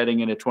with that heading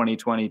into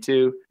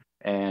 2022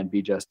 and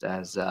be just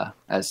as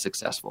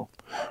successful.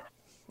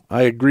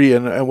 I agree.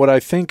 And what I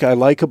think I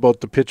like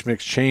about the pitch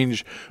mix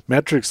change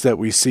metrics that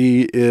we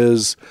see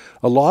is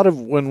a lot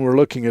of when we're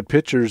looking at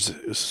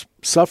pitchers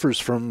suffers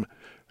from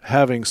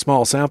having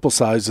small sample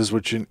sizes,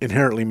 which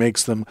inherently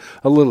makes them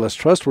a little less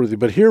trustworthy.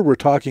 But here we're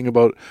talking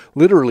about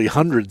literally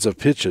hundreds of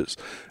pitches.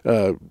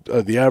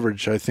 The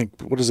average, I think,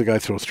 what does a guy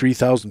throw,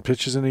 3,000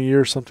 pitches in a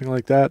year, something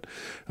like that?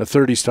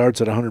 30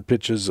 starts at 100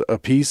 pitches a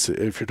piece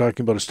if you're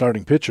talking about a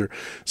starting pitcher.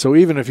 So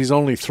even if he's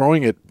only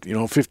throwing it,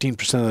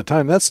 15% of the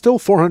time, that's still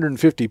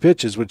 450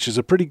 pitches, which is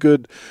a pretty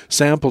good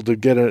sample to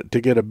get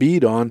a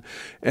bead on.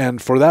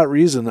 And for that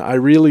reason, I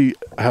really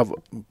have,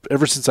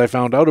 ever since I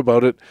found out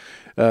about it,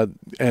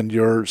 and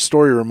your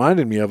story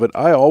reminded me of it,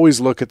 I always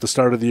look at the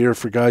start of the year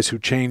for guys who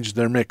changed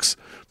their mix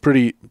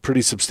pretty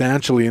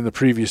substantially in the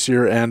previous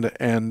year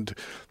and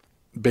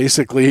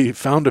basically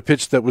found a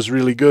pitch that was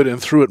really good and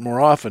threw it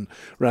more often,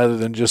 rather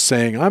than just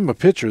saying, I'm a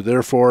pitcher,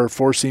 therefore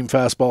four-seam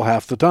fastball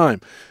half the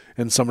time.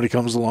 And somebody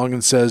comes along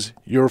and says,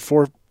 your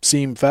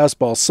four-seam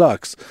fastball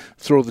sucks,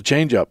 throw the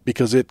changeup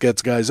because it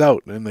gets guys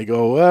out. And they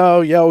go,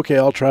 well, yeah, okay,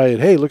 I'll try it.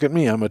 Hey, look at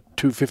me. I'm a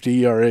 2.50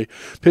 ERA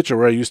pitcher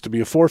where I used to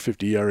be a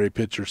 4.50 ERA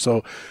pitcher.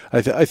 So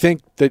I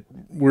think that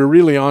we're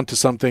really on to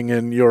something,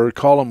 and your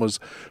column was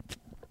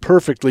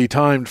perfectly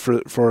timed for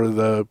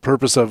the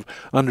purpose of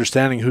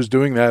understanding who's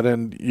doing that,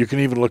 and you can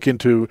even look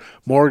into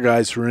more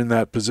guys who are in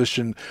that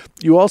position.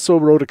 You also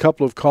wrote a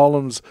couple of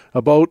columns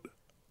about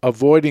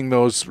avoiding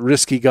those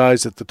risky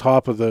guys at the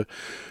top of the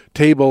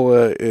table.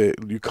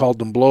 You called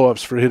them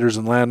blow-ups for hitters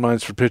and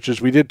landmines for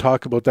pitchers. We did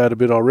talk about that a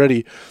bit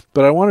already,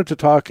 but I wanted to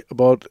talk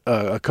about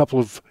a couple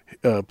of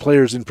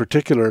players in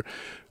particular.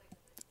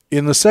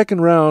 In the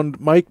second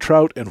round, Mike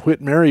Trout and Whit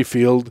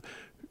Merrifield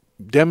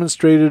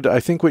demonstrated, I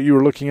think what you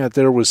were looking at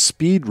there was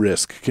speed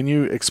risk. Can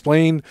you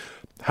explain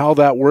how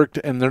that worked?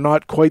 And they're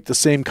not quite the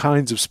same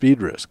kinds of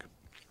speed risk.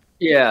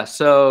 Yeah.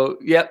 So,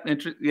 yep.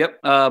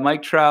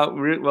 Mike Trout,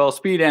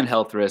 speed and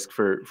health risk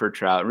for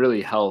Trout.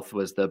 Really, health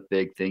was the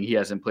big thing. He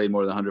hasn't played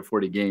more than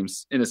 140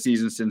 games in a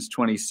season since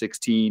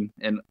 2016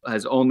 and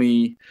has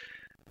only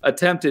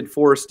attempted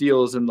 4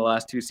 steals in the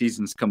last 2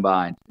 seasons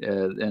combined.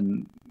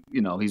 And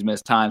he's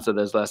missed time. So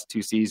those last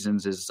 2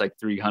 seasons is like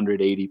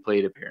 380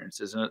 plate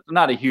appearances. And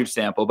not a huge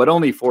sample, but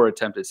only 4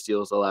 attempted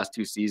steals the last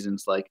 2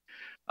 seasons. Like,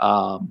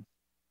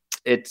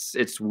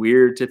 it's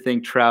weird to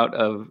think Trout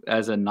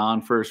as a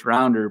non-first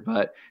rounder,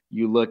 but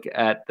you look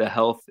at the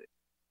health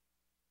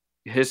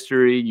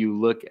history, you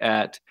look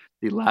at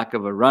the lack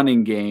of a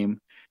running game.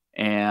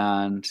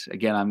 And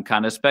again, I'm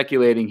kind of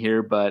speculating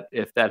here, but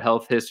if that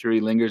health history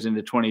lingers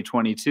into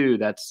 2022,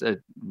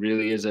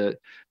 really is a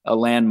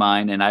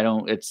landmine.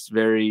 And it's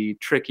very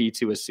tricky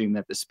to assume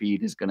that the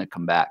speed is going to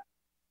come back.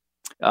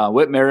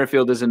 Whit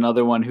Merrifield is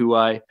another one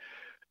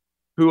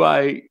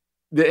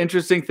the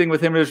interesting thing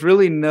with him,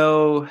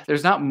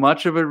 there's not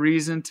much of a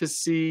reason to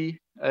see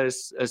a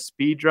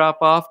speed drop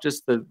off.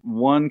 Just the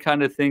one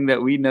kind of thing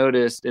that we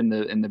noticed in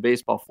the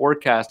baseball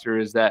forecaster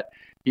is that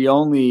he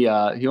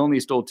only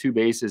stole 2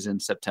 bases in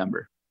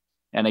September.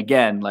 And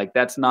again, like,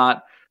 that's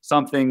not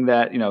something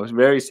that, is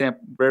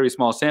very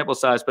small sample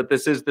size, but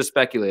this is the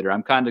speculator.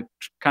 I'm kind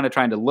of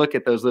trying to look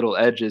at those little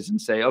edges and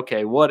say,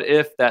 okay, what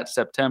if that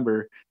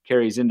September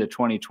carries into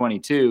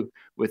 2022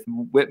 with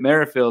Whit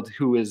Merrifield,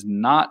 who is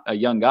not a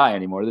young guy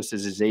anymore. This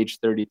is his age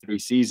 33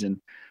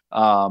 season.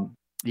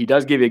 He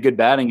does give you a good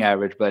batting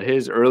average, but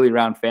his early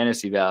round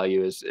fantasy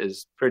value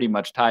is pretty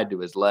much tied to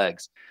his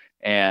legs.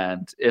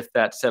 And if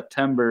that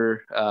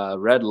September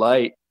red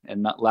light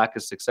and not lack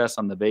of success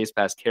on the base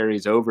pass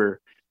carries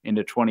over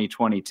into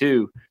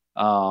 2022,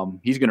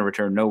 he's going to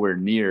return nowhere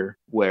near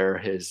where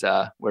his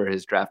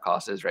draft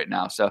cost is right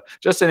now. So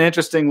just an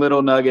interesting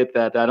little nugget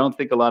that I don't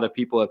think a lot of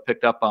people have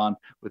picked up on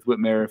with Whit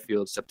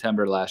Merrifield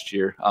September last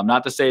year.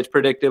 Not to say it's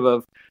predictive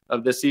of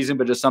this season,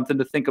 but just something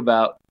to think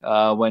about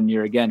when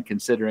you're, again,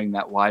 considering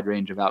that wide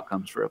range of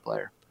outcomes for a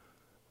player.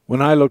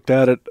 When I looked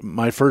at it,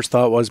 my first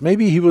thought was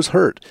maybe he was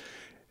hurt,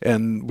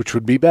 and which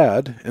would be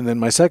bad. And then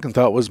my second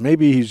thought was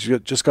maybe he's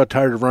just got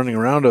tired of running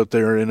around out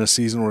there in a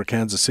season where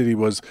Kansas City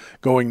was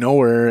going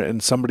nowhere,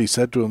 and somebody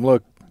said to him,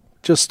 look,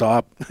 just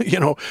stop.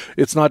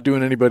 It's not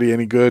doing anybody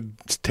any good.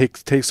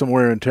 Take some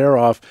wear and tear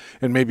off,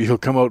 and maybe he'll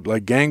come out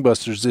like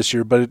gangbusters this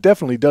year. But it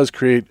definitely does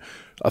create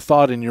a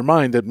thought in your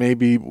mind that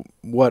maybe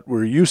what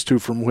we're used to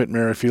from Whit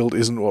Merrifield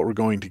isn't what we're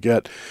going to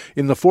get.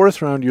 In the 4th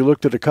round, you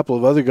looked at a couple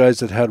of other guys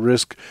that had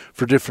risk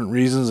for different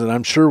reasons, and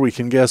I'm sure we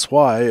can guess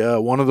why.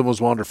 One of them was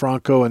Wander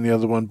Franco, and the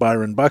other one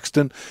Byron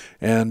Buxton.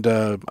 And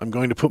I'm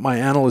going to put my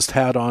analyst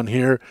hat on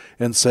here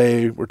and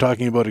say we're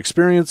talking about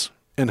experience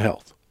and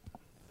health.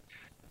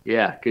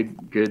 Yeah,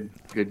 good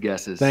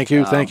guesses. Thank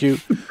you.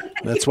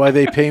 That's why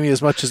they pay me as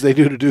much as they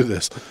do to do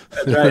this.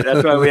 That's right.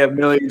 That's why we have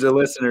millions of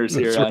listeners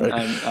here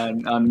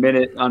on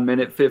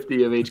minute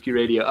 50 of HQ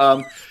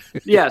Radio.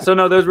 So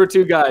no, those were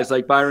 2 guys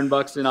like Byron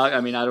Buxton. I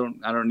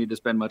don't need to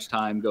spend much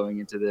time going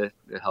into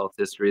the health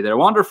history there.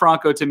 Wander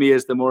Franco to me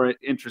is the more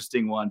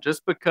interesting one,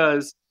 just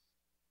because,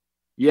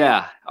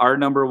 our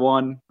number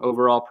 1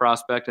 overall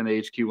prospect in the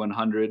HQ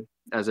 100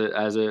 as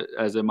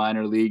a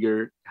minor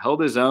leaguer held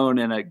his own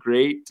in a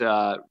great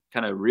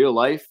kind of real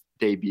life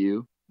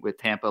debut with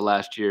Tampa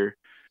last year.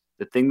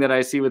 The thing that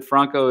I see with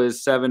Franco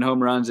is 7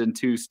 home runs and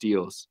 2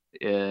 steals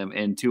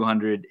and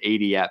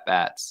 280 at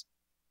bats.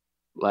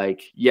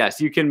 Like,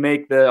 yes, you can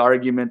make the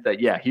argument that,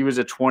 he was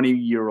a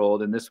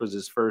 20-year-old and this was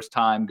his first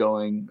time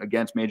going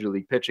against major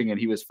league pitching and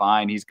he was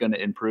fine. He's going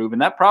to improve.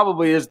 And that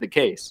probably is the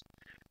case.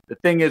 The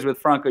thing is with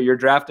Franco, you're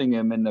drafting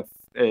him in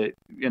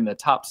the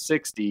top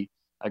 60,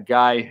 a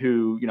guy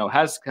who,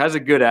 has a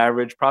good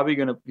average,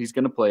 he's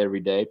going to play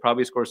every day,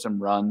 probably score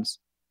some runs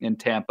in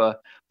Tampa,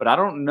 but I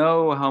don't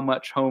know how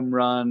much home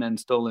run and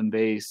stolen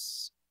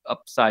base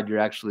upside you're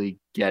actually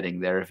getting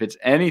there. If it's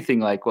anything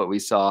like what we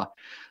saw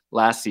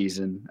last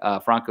season,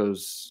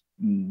 Franco's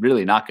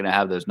really not going to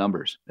have those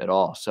numbers at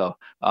all. So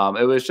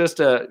it was just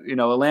a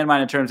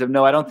landmine in terms of,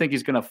 no, I don't think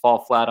he's going to fall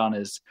flat on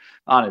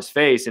his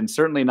face, and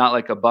certainly not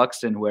like a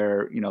Buxton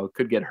where,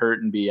 could get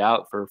hurt and be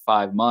out for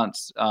 5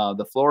 months.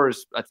 The floor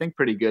is, I think,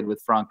 pretty good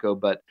with Franco,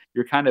 but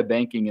you're kind of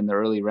banking in the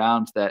early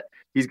rounds that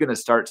he's going to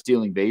start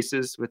stealing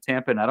bases with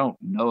Tampa. And I don't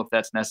know if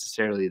that's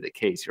necessarily the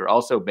case. You're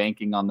also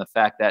banking on the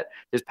fact that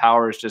his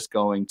power is just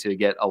going to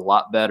get a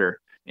lot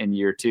better in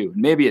year 2.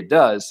 Maybe it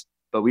does,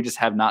 but we just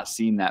have not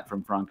seen that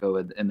from Franco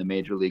in the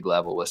major league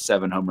level with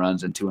 7 home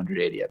runs and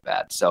 280 at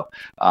bats. So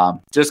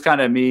just kind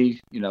of me,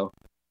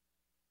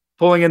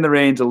 pulling in the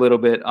reins a little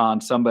bit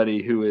on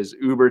somebody who is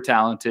uber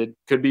talented.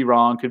 Could be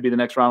wrong. Could be the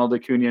next Ronald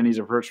Acuna, and he's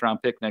a 1st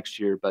round pick next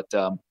year. But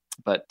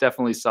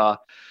definitely saw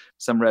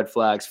some red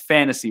flags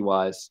fantasy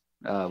wise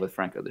with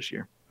Franco this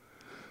year.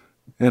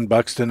 And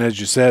Buxton, as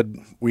you said,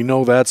 we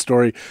know that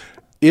story.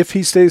 If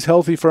he stays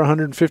healthy for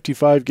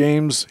 155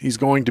 games, he's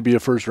going to be a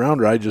 1st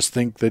rounder. I just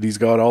think that he's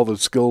got all the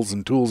skills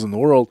and tools in the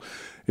world.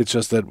 It's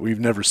just that we've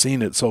never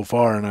seen it so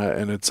far,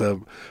 and it's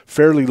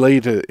fairly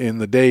late in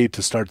the day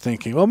to start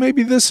thinking, well,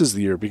 maybe this is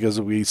the year, because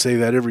we say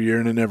that every year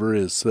and it never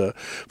is.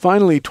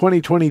 Finally,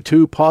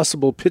 2022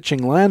 possible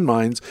pitching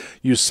landmines,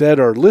 you said,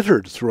 are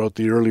littered throughout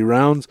the early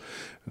rounds.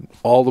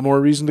 All the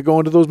more reason to go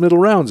into those middle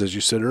rounds, as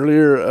you said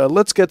earlier.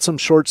 Let's get some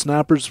short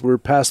snappers. We're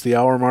past the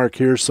hour mark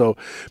here, so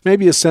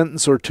maybe a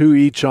sentence or 2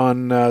 each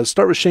on,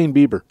 start with Shane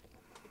Bieber.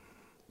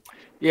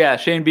 Yeah,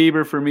 Shane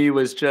Bieber for me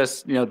was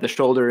just, the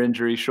shoulder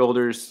injury.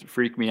 Shoulders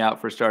freak me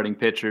out for starting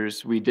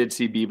pitchers. We did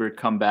see Bieber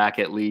come back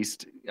at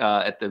least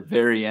at the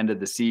very end of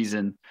the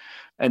season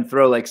and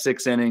throw like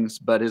 6 innings,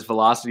 but his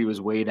velocity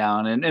was way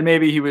down. And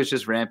maybe he was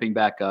just ramping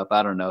back up.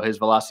 I don't know. His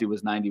velocity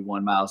was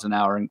 91 miles an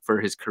hour, and for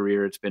his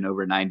career, it's been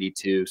over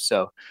 92.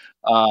 So,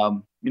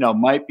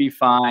 might be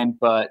fine,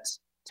 but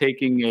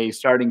taking a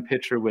starting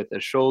pitcher with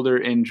a shoulder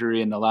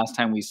injury, and the last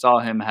time we saw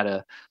him had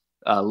a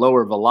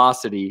lower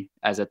velocity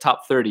as a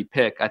top 30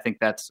 pick, I think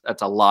that's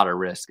a lot of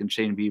risk. And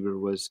Shane Bieber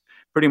was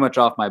pretty much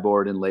off my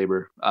board in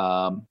labor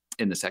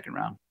in the second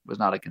round. Was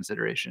not a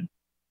consideration.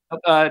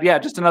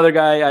 Just another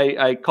guy.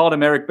 I called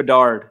him Eric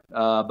Bedard,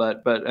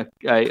 but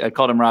I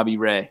called him Robbie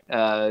Ray,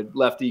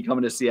 lefty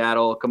coming to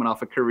Seattle, coming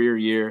off a career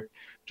year.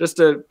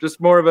 Just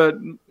more of a,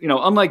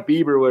 unlike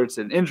Bieber where it's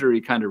an injury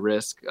kind of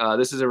risk.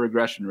 This is a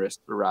regression risk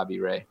for Robbie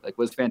Ray. Like,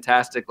 was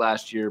fantastic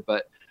last year,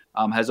 but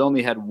has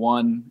only had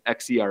one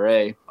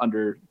xERA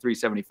under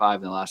 3.75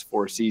 in the last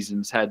 4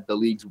 seasons, had the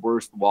league's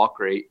worst walk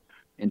rate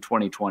in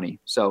 2020.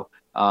 So,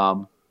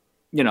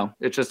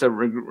 it's just a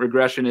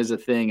regression is a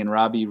thing, and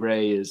Robbie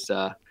Ray is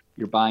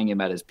you're buying him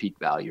at his peak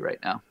value right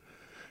now.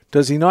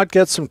 Does he not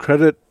get some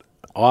credit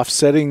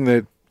offsetting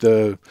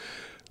the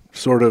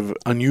sort of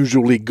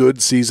unusually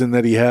good season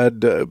that he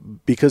had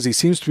because he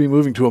seems to be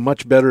moving to a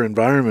much better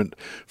environment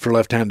for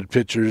left-handed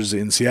pitchers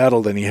in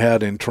Seattle than he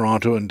had in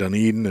Toronto and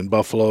Dunedin and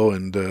Buffalo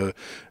and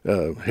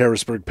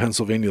Harrisburg,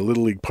 Pennsylvania,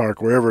 Little League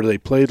Park, wherever they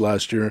played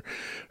last year,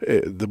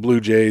 the Blue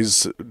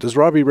Jays. Does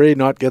Robbie Ray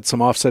not get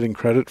some offsetting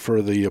credit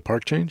for the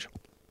park change?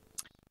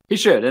 He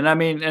should. And I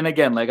mean, and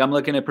again, like, I'm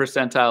looking at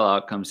percentile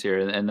outcomes here,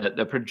 and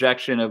the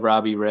projection of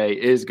Robbie Ray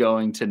is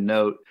going to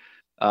note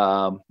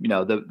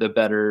the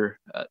better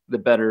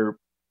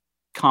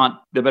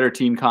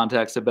team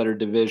context, the better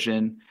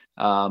division,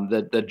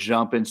 the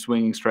jump in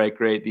swinging strike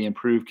rate, the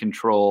improved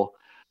control.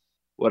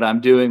 What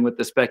I'm doing with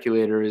the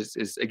speculator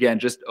is again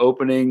just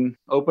opening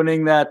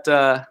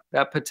that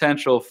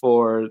potential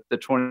for the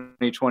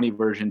 2020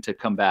 version to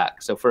come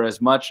back. So for as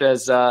much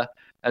as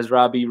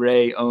Robbie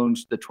Ray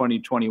owns the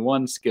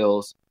 2021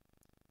 skills,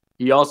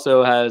 he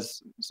also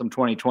has some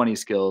 2020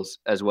 skills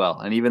as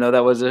well. And even though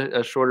that was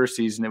a shorter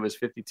season, it was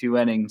 52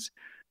 innings.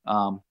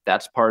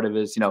 That's part of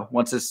his,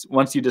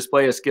 once you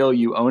display a skill,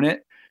 you own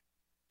it,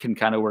 can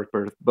kind of work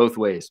both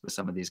ways with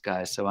some of these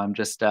guys. So I'm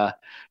just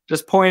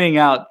pointing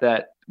out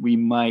that we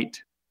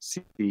might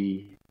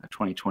see a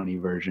 2020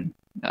 version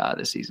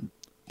this season.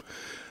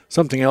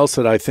 Something else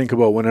that I think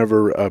about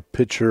whenever a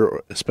pitcher,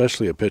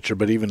 especially a pitcher,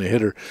 but even a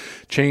hitter,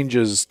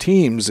 changes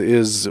teams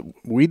is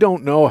we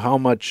don't know how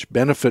much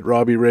benefit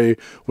Robbie Ray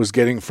was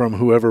getting from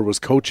whoever was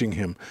coaching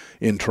him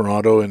in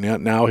Toronto, and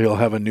now he'll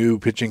have a new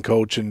pitching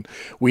coach, and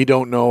we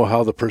don't know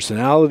how the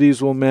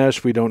personalities will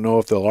mesh. We don't know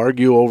if they'll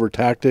argue over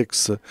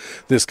tactics,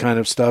 this kind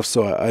of stuff.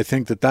 So I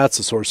think that that's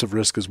a source of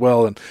risk as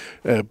well.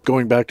 And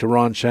going back to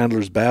Ron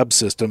Chandler's BAB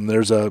system,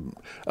 there's a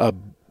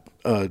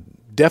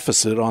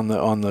deficit on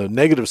the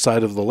negative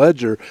side of the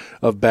ledger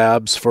of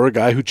BABs for a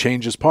guy who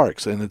changes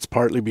parks, and it's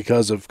partly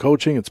because of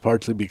coaching, it's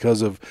partly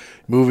because of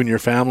moving your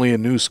family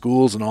and new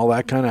schools and all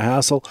that kind of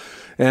hassle,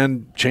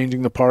 and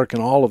changing the park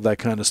and all of that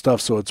kind of stuff.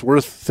 So it's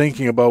worth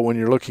thinking about when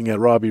you're looking at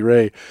Robbie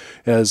Ray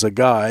as a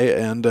guy.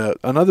 And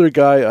another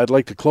guy I'd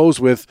like to close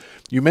with,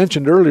 you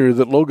mentioned earlier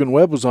that Logan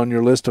Webb was on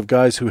your list of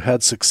guys who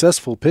had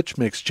successful pitch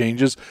mix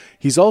changes.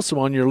 He's also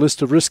on your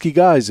list of risky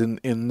guys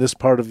in this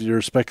part of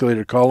your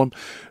speculator column.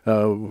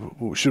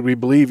 Should we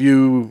believe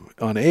you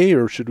on A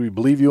or should we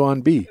believe you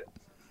on B?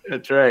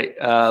 That's right.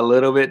 A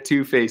little bit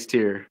two-faced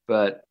here,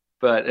 but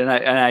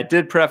I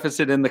did preface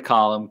it in the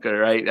column,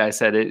 right? I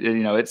said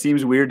it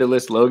seems weird to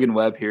list Logan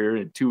Webb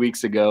here. 2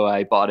 weeks ago,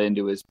 I bought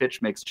into his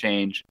pitch mix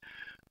change.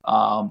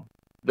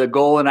 The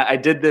goal, and I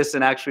did this,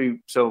 and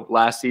actually, so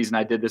last season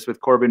I did this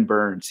with Corbin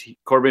Burns.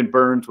 Corbin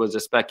Burns was a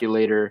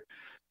speculator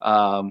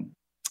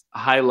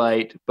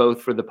highlight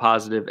both for the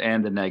positive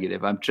and the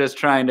negative. I'm just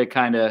trying to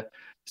kind of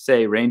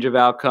say range of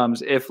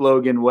outcomes. If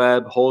Logan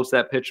Webb holds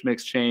that pitch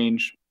mix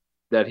change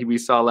that we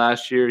saw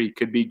last year, he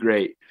could be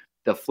great.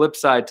 The flip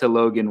side to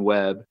Logan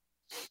Webb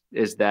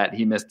is that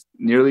he missed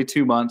nearly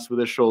 2 months with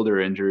a shoulder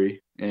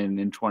injury in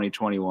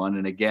 2021.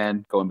 And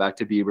again, going back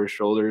to Bieber,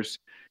 shoulders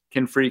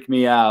can freak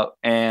me out.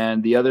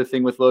 And the other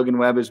thing with Logan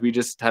Webb is we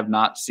just have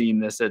not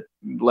seen this at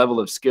level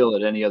of skill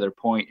at any other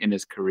point in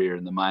his career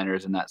in the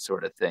minors and that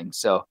sort of thing.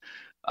 So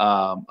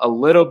a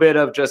little bit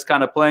of just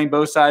kind of playing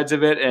both sides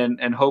of it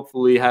and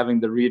hopefully having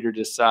the reader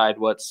decide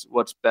what's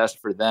best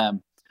for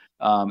them,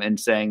 and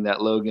saying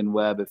that Logan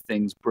Webb, if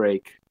things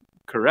break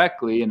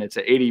correctly and it's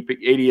an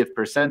 80th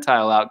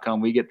percentile outcome,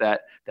 we get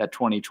that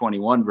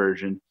 2021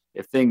 version.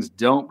 If things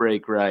don't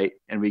break right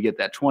and we get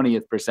that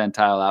 20th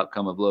percentile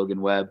outcome of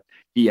Logan Webb,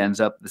 he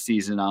ends up the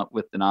season out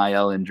with an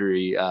IL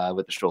injury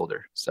with the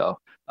shoulder. So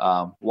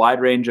wide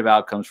range of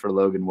outcomes for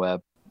Logan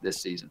Webb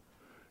this season.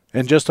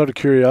 And just out of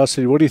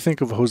curiosity, what do you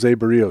think of Jose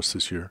Barrios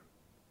this year?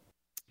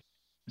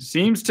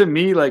 Seems to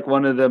me like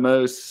one of the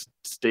most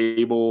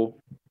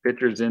stable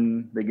pitchers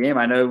in the game.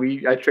 I know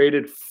I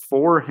traded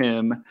for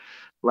him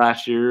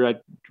last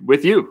year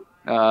with you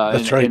in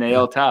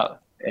AL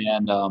Tout.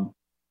 And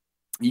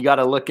you got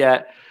to look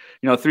at,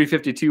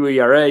 3.52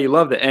 ERA. You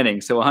love the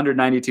innings. So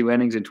 192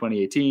 innings in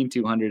 2018,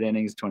 200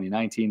 innings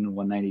 2019, and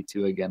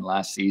 192 again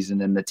last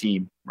season in the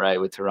team,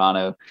 right, with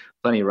Toronto,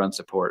 plenty of run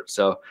support.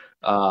 So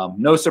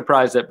no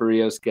surprise that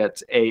Berríos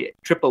gets a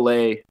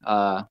AAA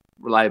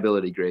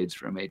reliability grades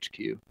from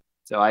HQ.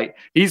 So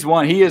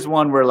he is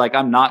one where like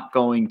I'm not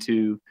going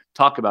to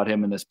talk about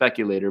him in the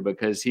speculator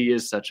because he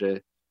is such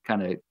a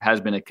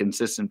has been a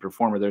consistent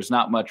performer. There's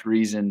not much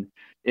reason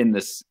in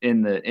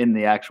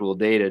the actual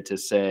data to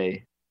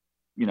say,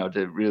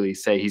 to really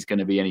say he's going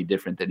to be any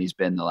different than he's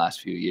been the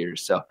last few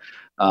years. So,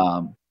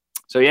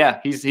 yeah,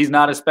 he's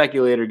not a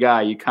speculator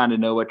guy. You kind of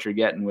know what you're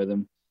getting with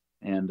him.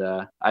 And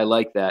I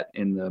like that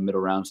in the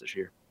middle rounds this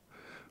year.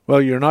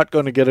 Well, you're not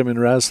going to get him in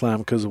RasSlam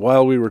because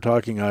while we were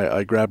talking,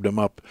 I grabbed him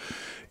up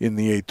in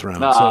the 8th round.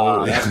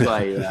 So that's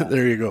why.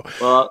 There you go.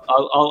 Well,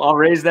 I'll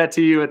raise that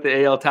to you at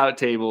the AL Tout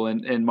table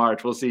in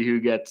March. We'll see who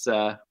gets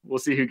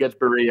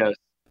Berríos.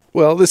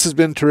 Well, this has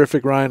been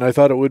terrific, Ryan. I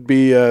thought it would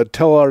be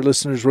tell our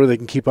listeners where they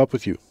can keep up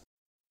with you.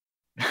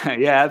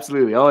 Yeah,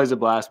 absolutely. Always a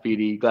blast,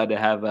 PD. Glad to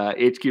have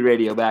HQ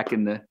Radio back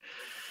on the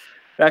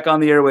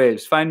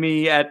airwaves. Find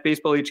me at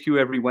Baseball HQ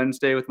every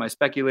Wednesday with my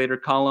speculator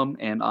column,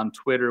 and on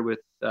Twitter with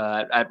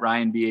at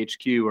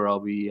RyanBHQ, where I'll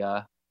be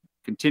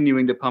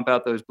continuing to pump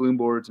out those Bloom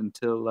boards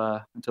until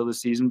the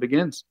season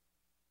begins.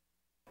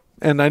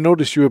 And I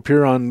noticed you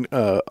appear on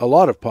a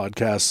lot of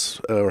podcasts,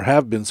 or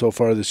have been so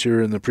far this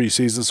year in the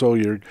preseason, so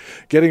you're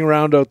getting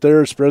around out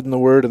there, spreading the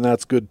word, and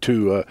that's good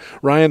too.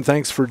 Ryan,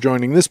 thanks for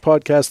joining this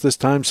podcast this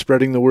time,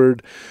 spreading the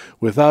word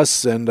with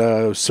us, and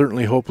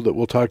certainly hope that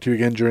we'll talk to you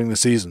again during the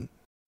season.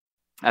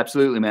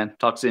 Absolutely, man.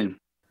 Talk soon.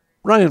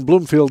 Ryan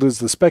Bloomfield is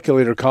the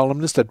speculator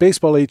columnist at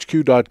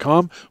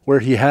BaseballHQ.com, where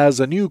he has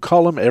a new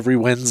column every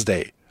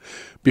Wednesday.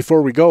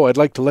 Before we go, I'd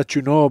like to let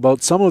you know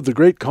about some of the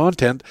great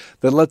content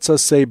that lets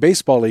us say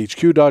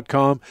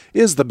BaseballHQ.com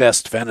is the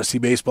best fantasy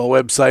baseball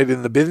website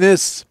in the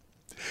business.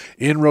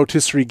 In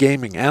Rotisserie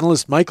Gaming,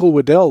 analyst Michael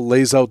Waddell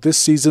lays out this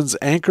season's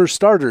anchor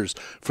starters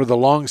for the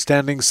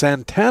long-standing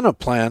Santana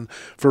plan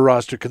for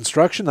roster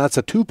construction. That's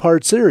a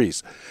 2-part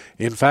series.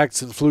 In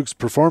Facts and Flukes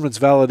Performance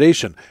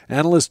Validation,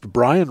 analyst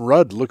Brian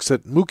Rudd looks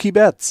at Mookie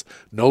Betts,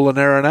 Nolan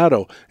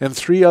Arenado, and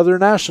 3 other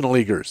National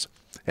Leaguers.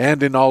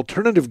 And in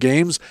Alternative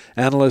Games,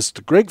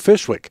 analyst Greg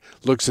Fishwick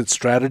looks at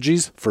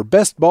strategies for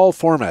best ball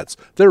formats.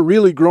 They're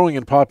really growing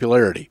in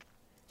popularity.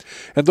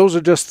 And those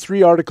are just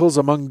 3 articles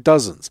among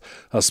dozens,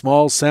 a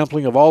small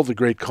sampling of all the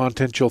great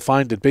content you'll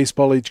find at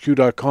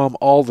BaseballHQ.com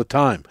all the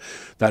time.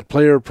 That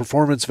player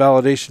performance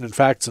validation and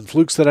facts and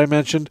flukes that I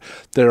mentioned.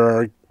 There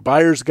are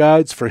buyer's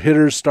guides for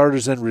hitters,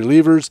 starters, and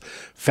relievers,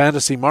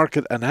 fantasy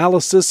market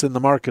analysis in the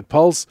Market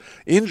Pulse,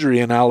 injury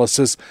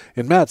analysis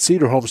in Matt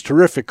Cederholm's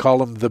terrific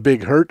column, The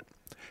Big Hurt,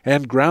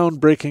 and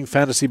groundbreaking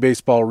fantasy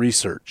baseball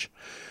research.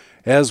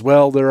 As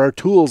well, there are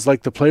tools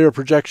like the player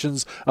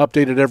projections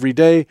updated every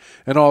day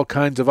and all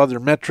kinds of other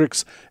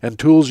metrics and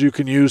tools you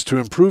can use to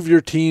improve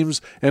your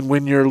teams and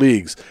win your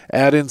leagues.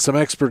 Add in some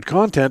expert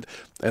content,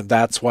 and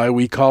that's why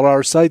we call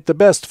our site the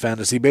best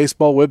fantasy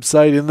baseball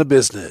website in the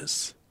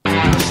business.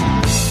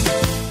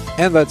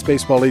 And that's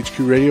Baseball HQ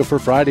Radio for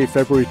Friday,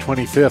 February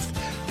 25th.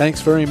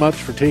 Thanks very much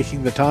for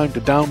taking the time to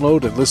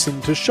download and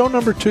listen to show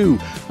number 2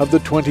 of the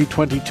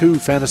 2022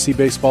 fantasy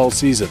baseball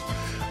season.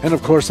 And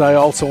of course, I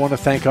also want to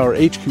thank our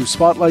HQ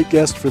Spotlight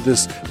guest for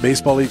this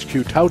Baseball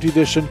HQ Tout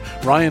edition,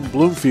 Ryan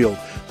Bloomfield,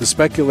 the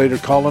speculator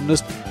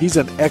columnist. He's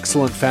an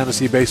excellent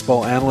fantasy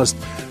baseball analyst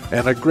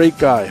and a great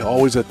guy,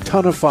 always a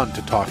ton of fun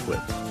to talk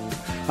with.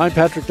 I'm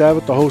Patrick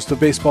Davitt, the host of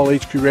Baseball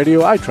HQ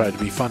Radio. I try to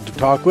be fun to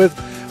talk with.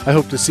 I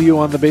hope to see you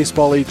on the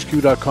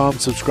BaseballHQ.com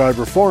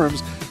subscriber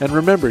forums. And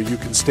remember, you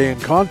can stay in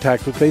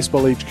contact with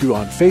Baseball HQ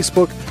on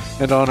Facebook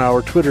and on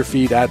our Twitter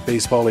feed at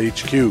Baseball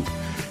HQ.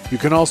 You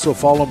can also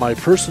follow my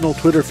personal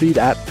Twitter feed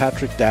at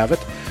Patrick Davitt,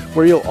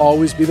 where you'll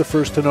always be the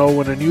first to know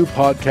when a new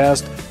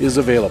podcast is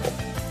available.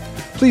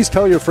 Please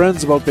tell your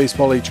friends about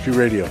Baseball HQ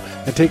Radio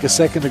and take a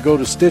second to go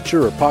to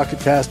Stitcher or Pocket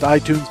Cast,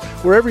 iTunes,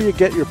 wherever you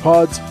get your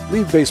pods.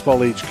 Leave Baseball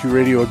HQ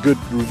Radio a good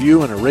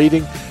review and a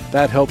rating.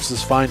 That helps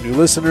us find new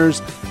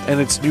listeners, and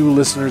it's new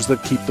listeners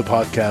that keep the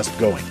podcast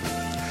going.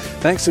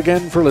 Thanks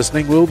again for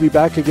listening. We'll be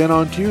back again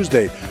on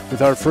Tuesday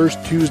with our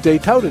first Tuesday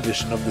Tout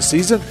edition of the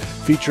season,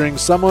 featuring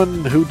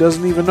someone who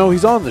doesn't even know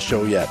he's on the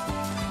show yet.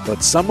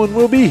 But someone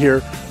will be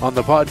here on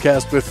the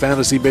podcast with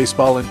fantasy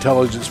baseball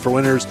intelligence for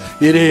winners.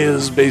 It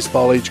is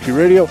Baseball HQ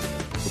Radio.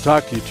 We'll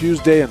talk to you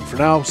Tuesday, and for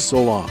now,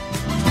 so long.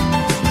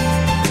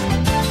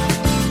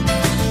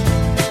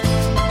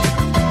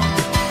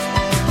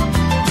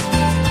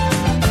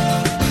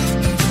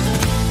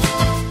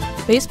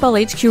 Baseball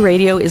HQ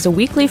Radio is a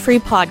weekly free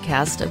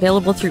podcast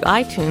available through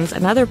iTunes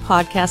and other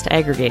podcast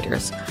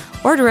aggregators,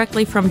 or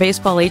directly from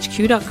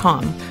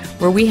baseballhq.com,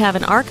 where we have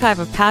an archive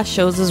of past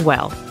shows as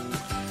well.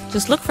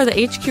 Just look for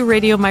the HQ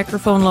Radio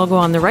microphone logo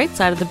on the right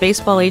side of the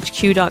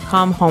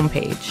baseballhq.com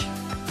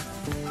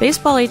homepage.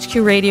 Baseball HQ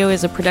Radio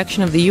is a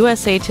production of the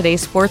USA Today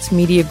Sports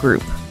Media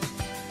Group.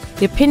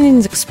 The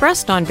opinions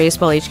expressed on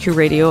Baseball HQ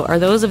Radio are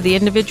those of the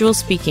individual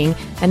speaking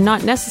and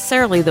not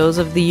necessarily those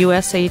of the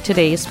USA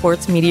Today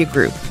Sports Media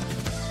Group.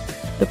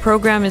 The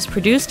program is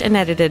produced and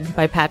edited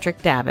by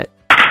Patrick Davitt.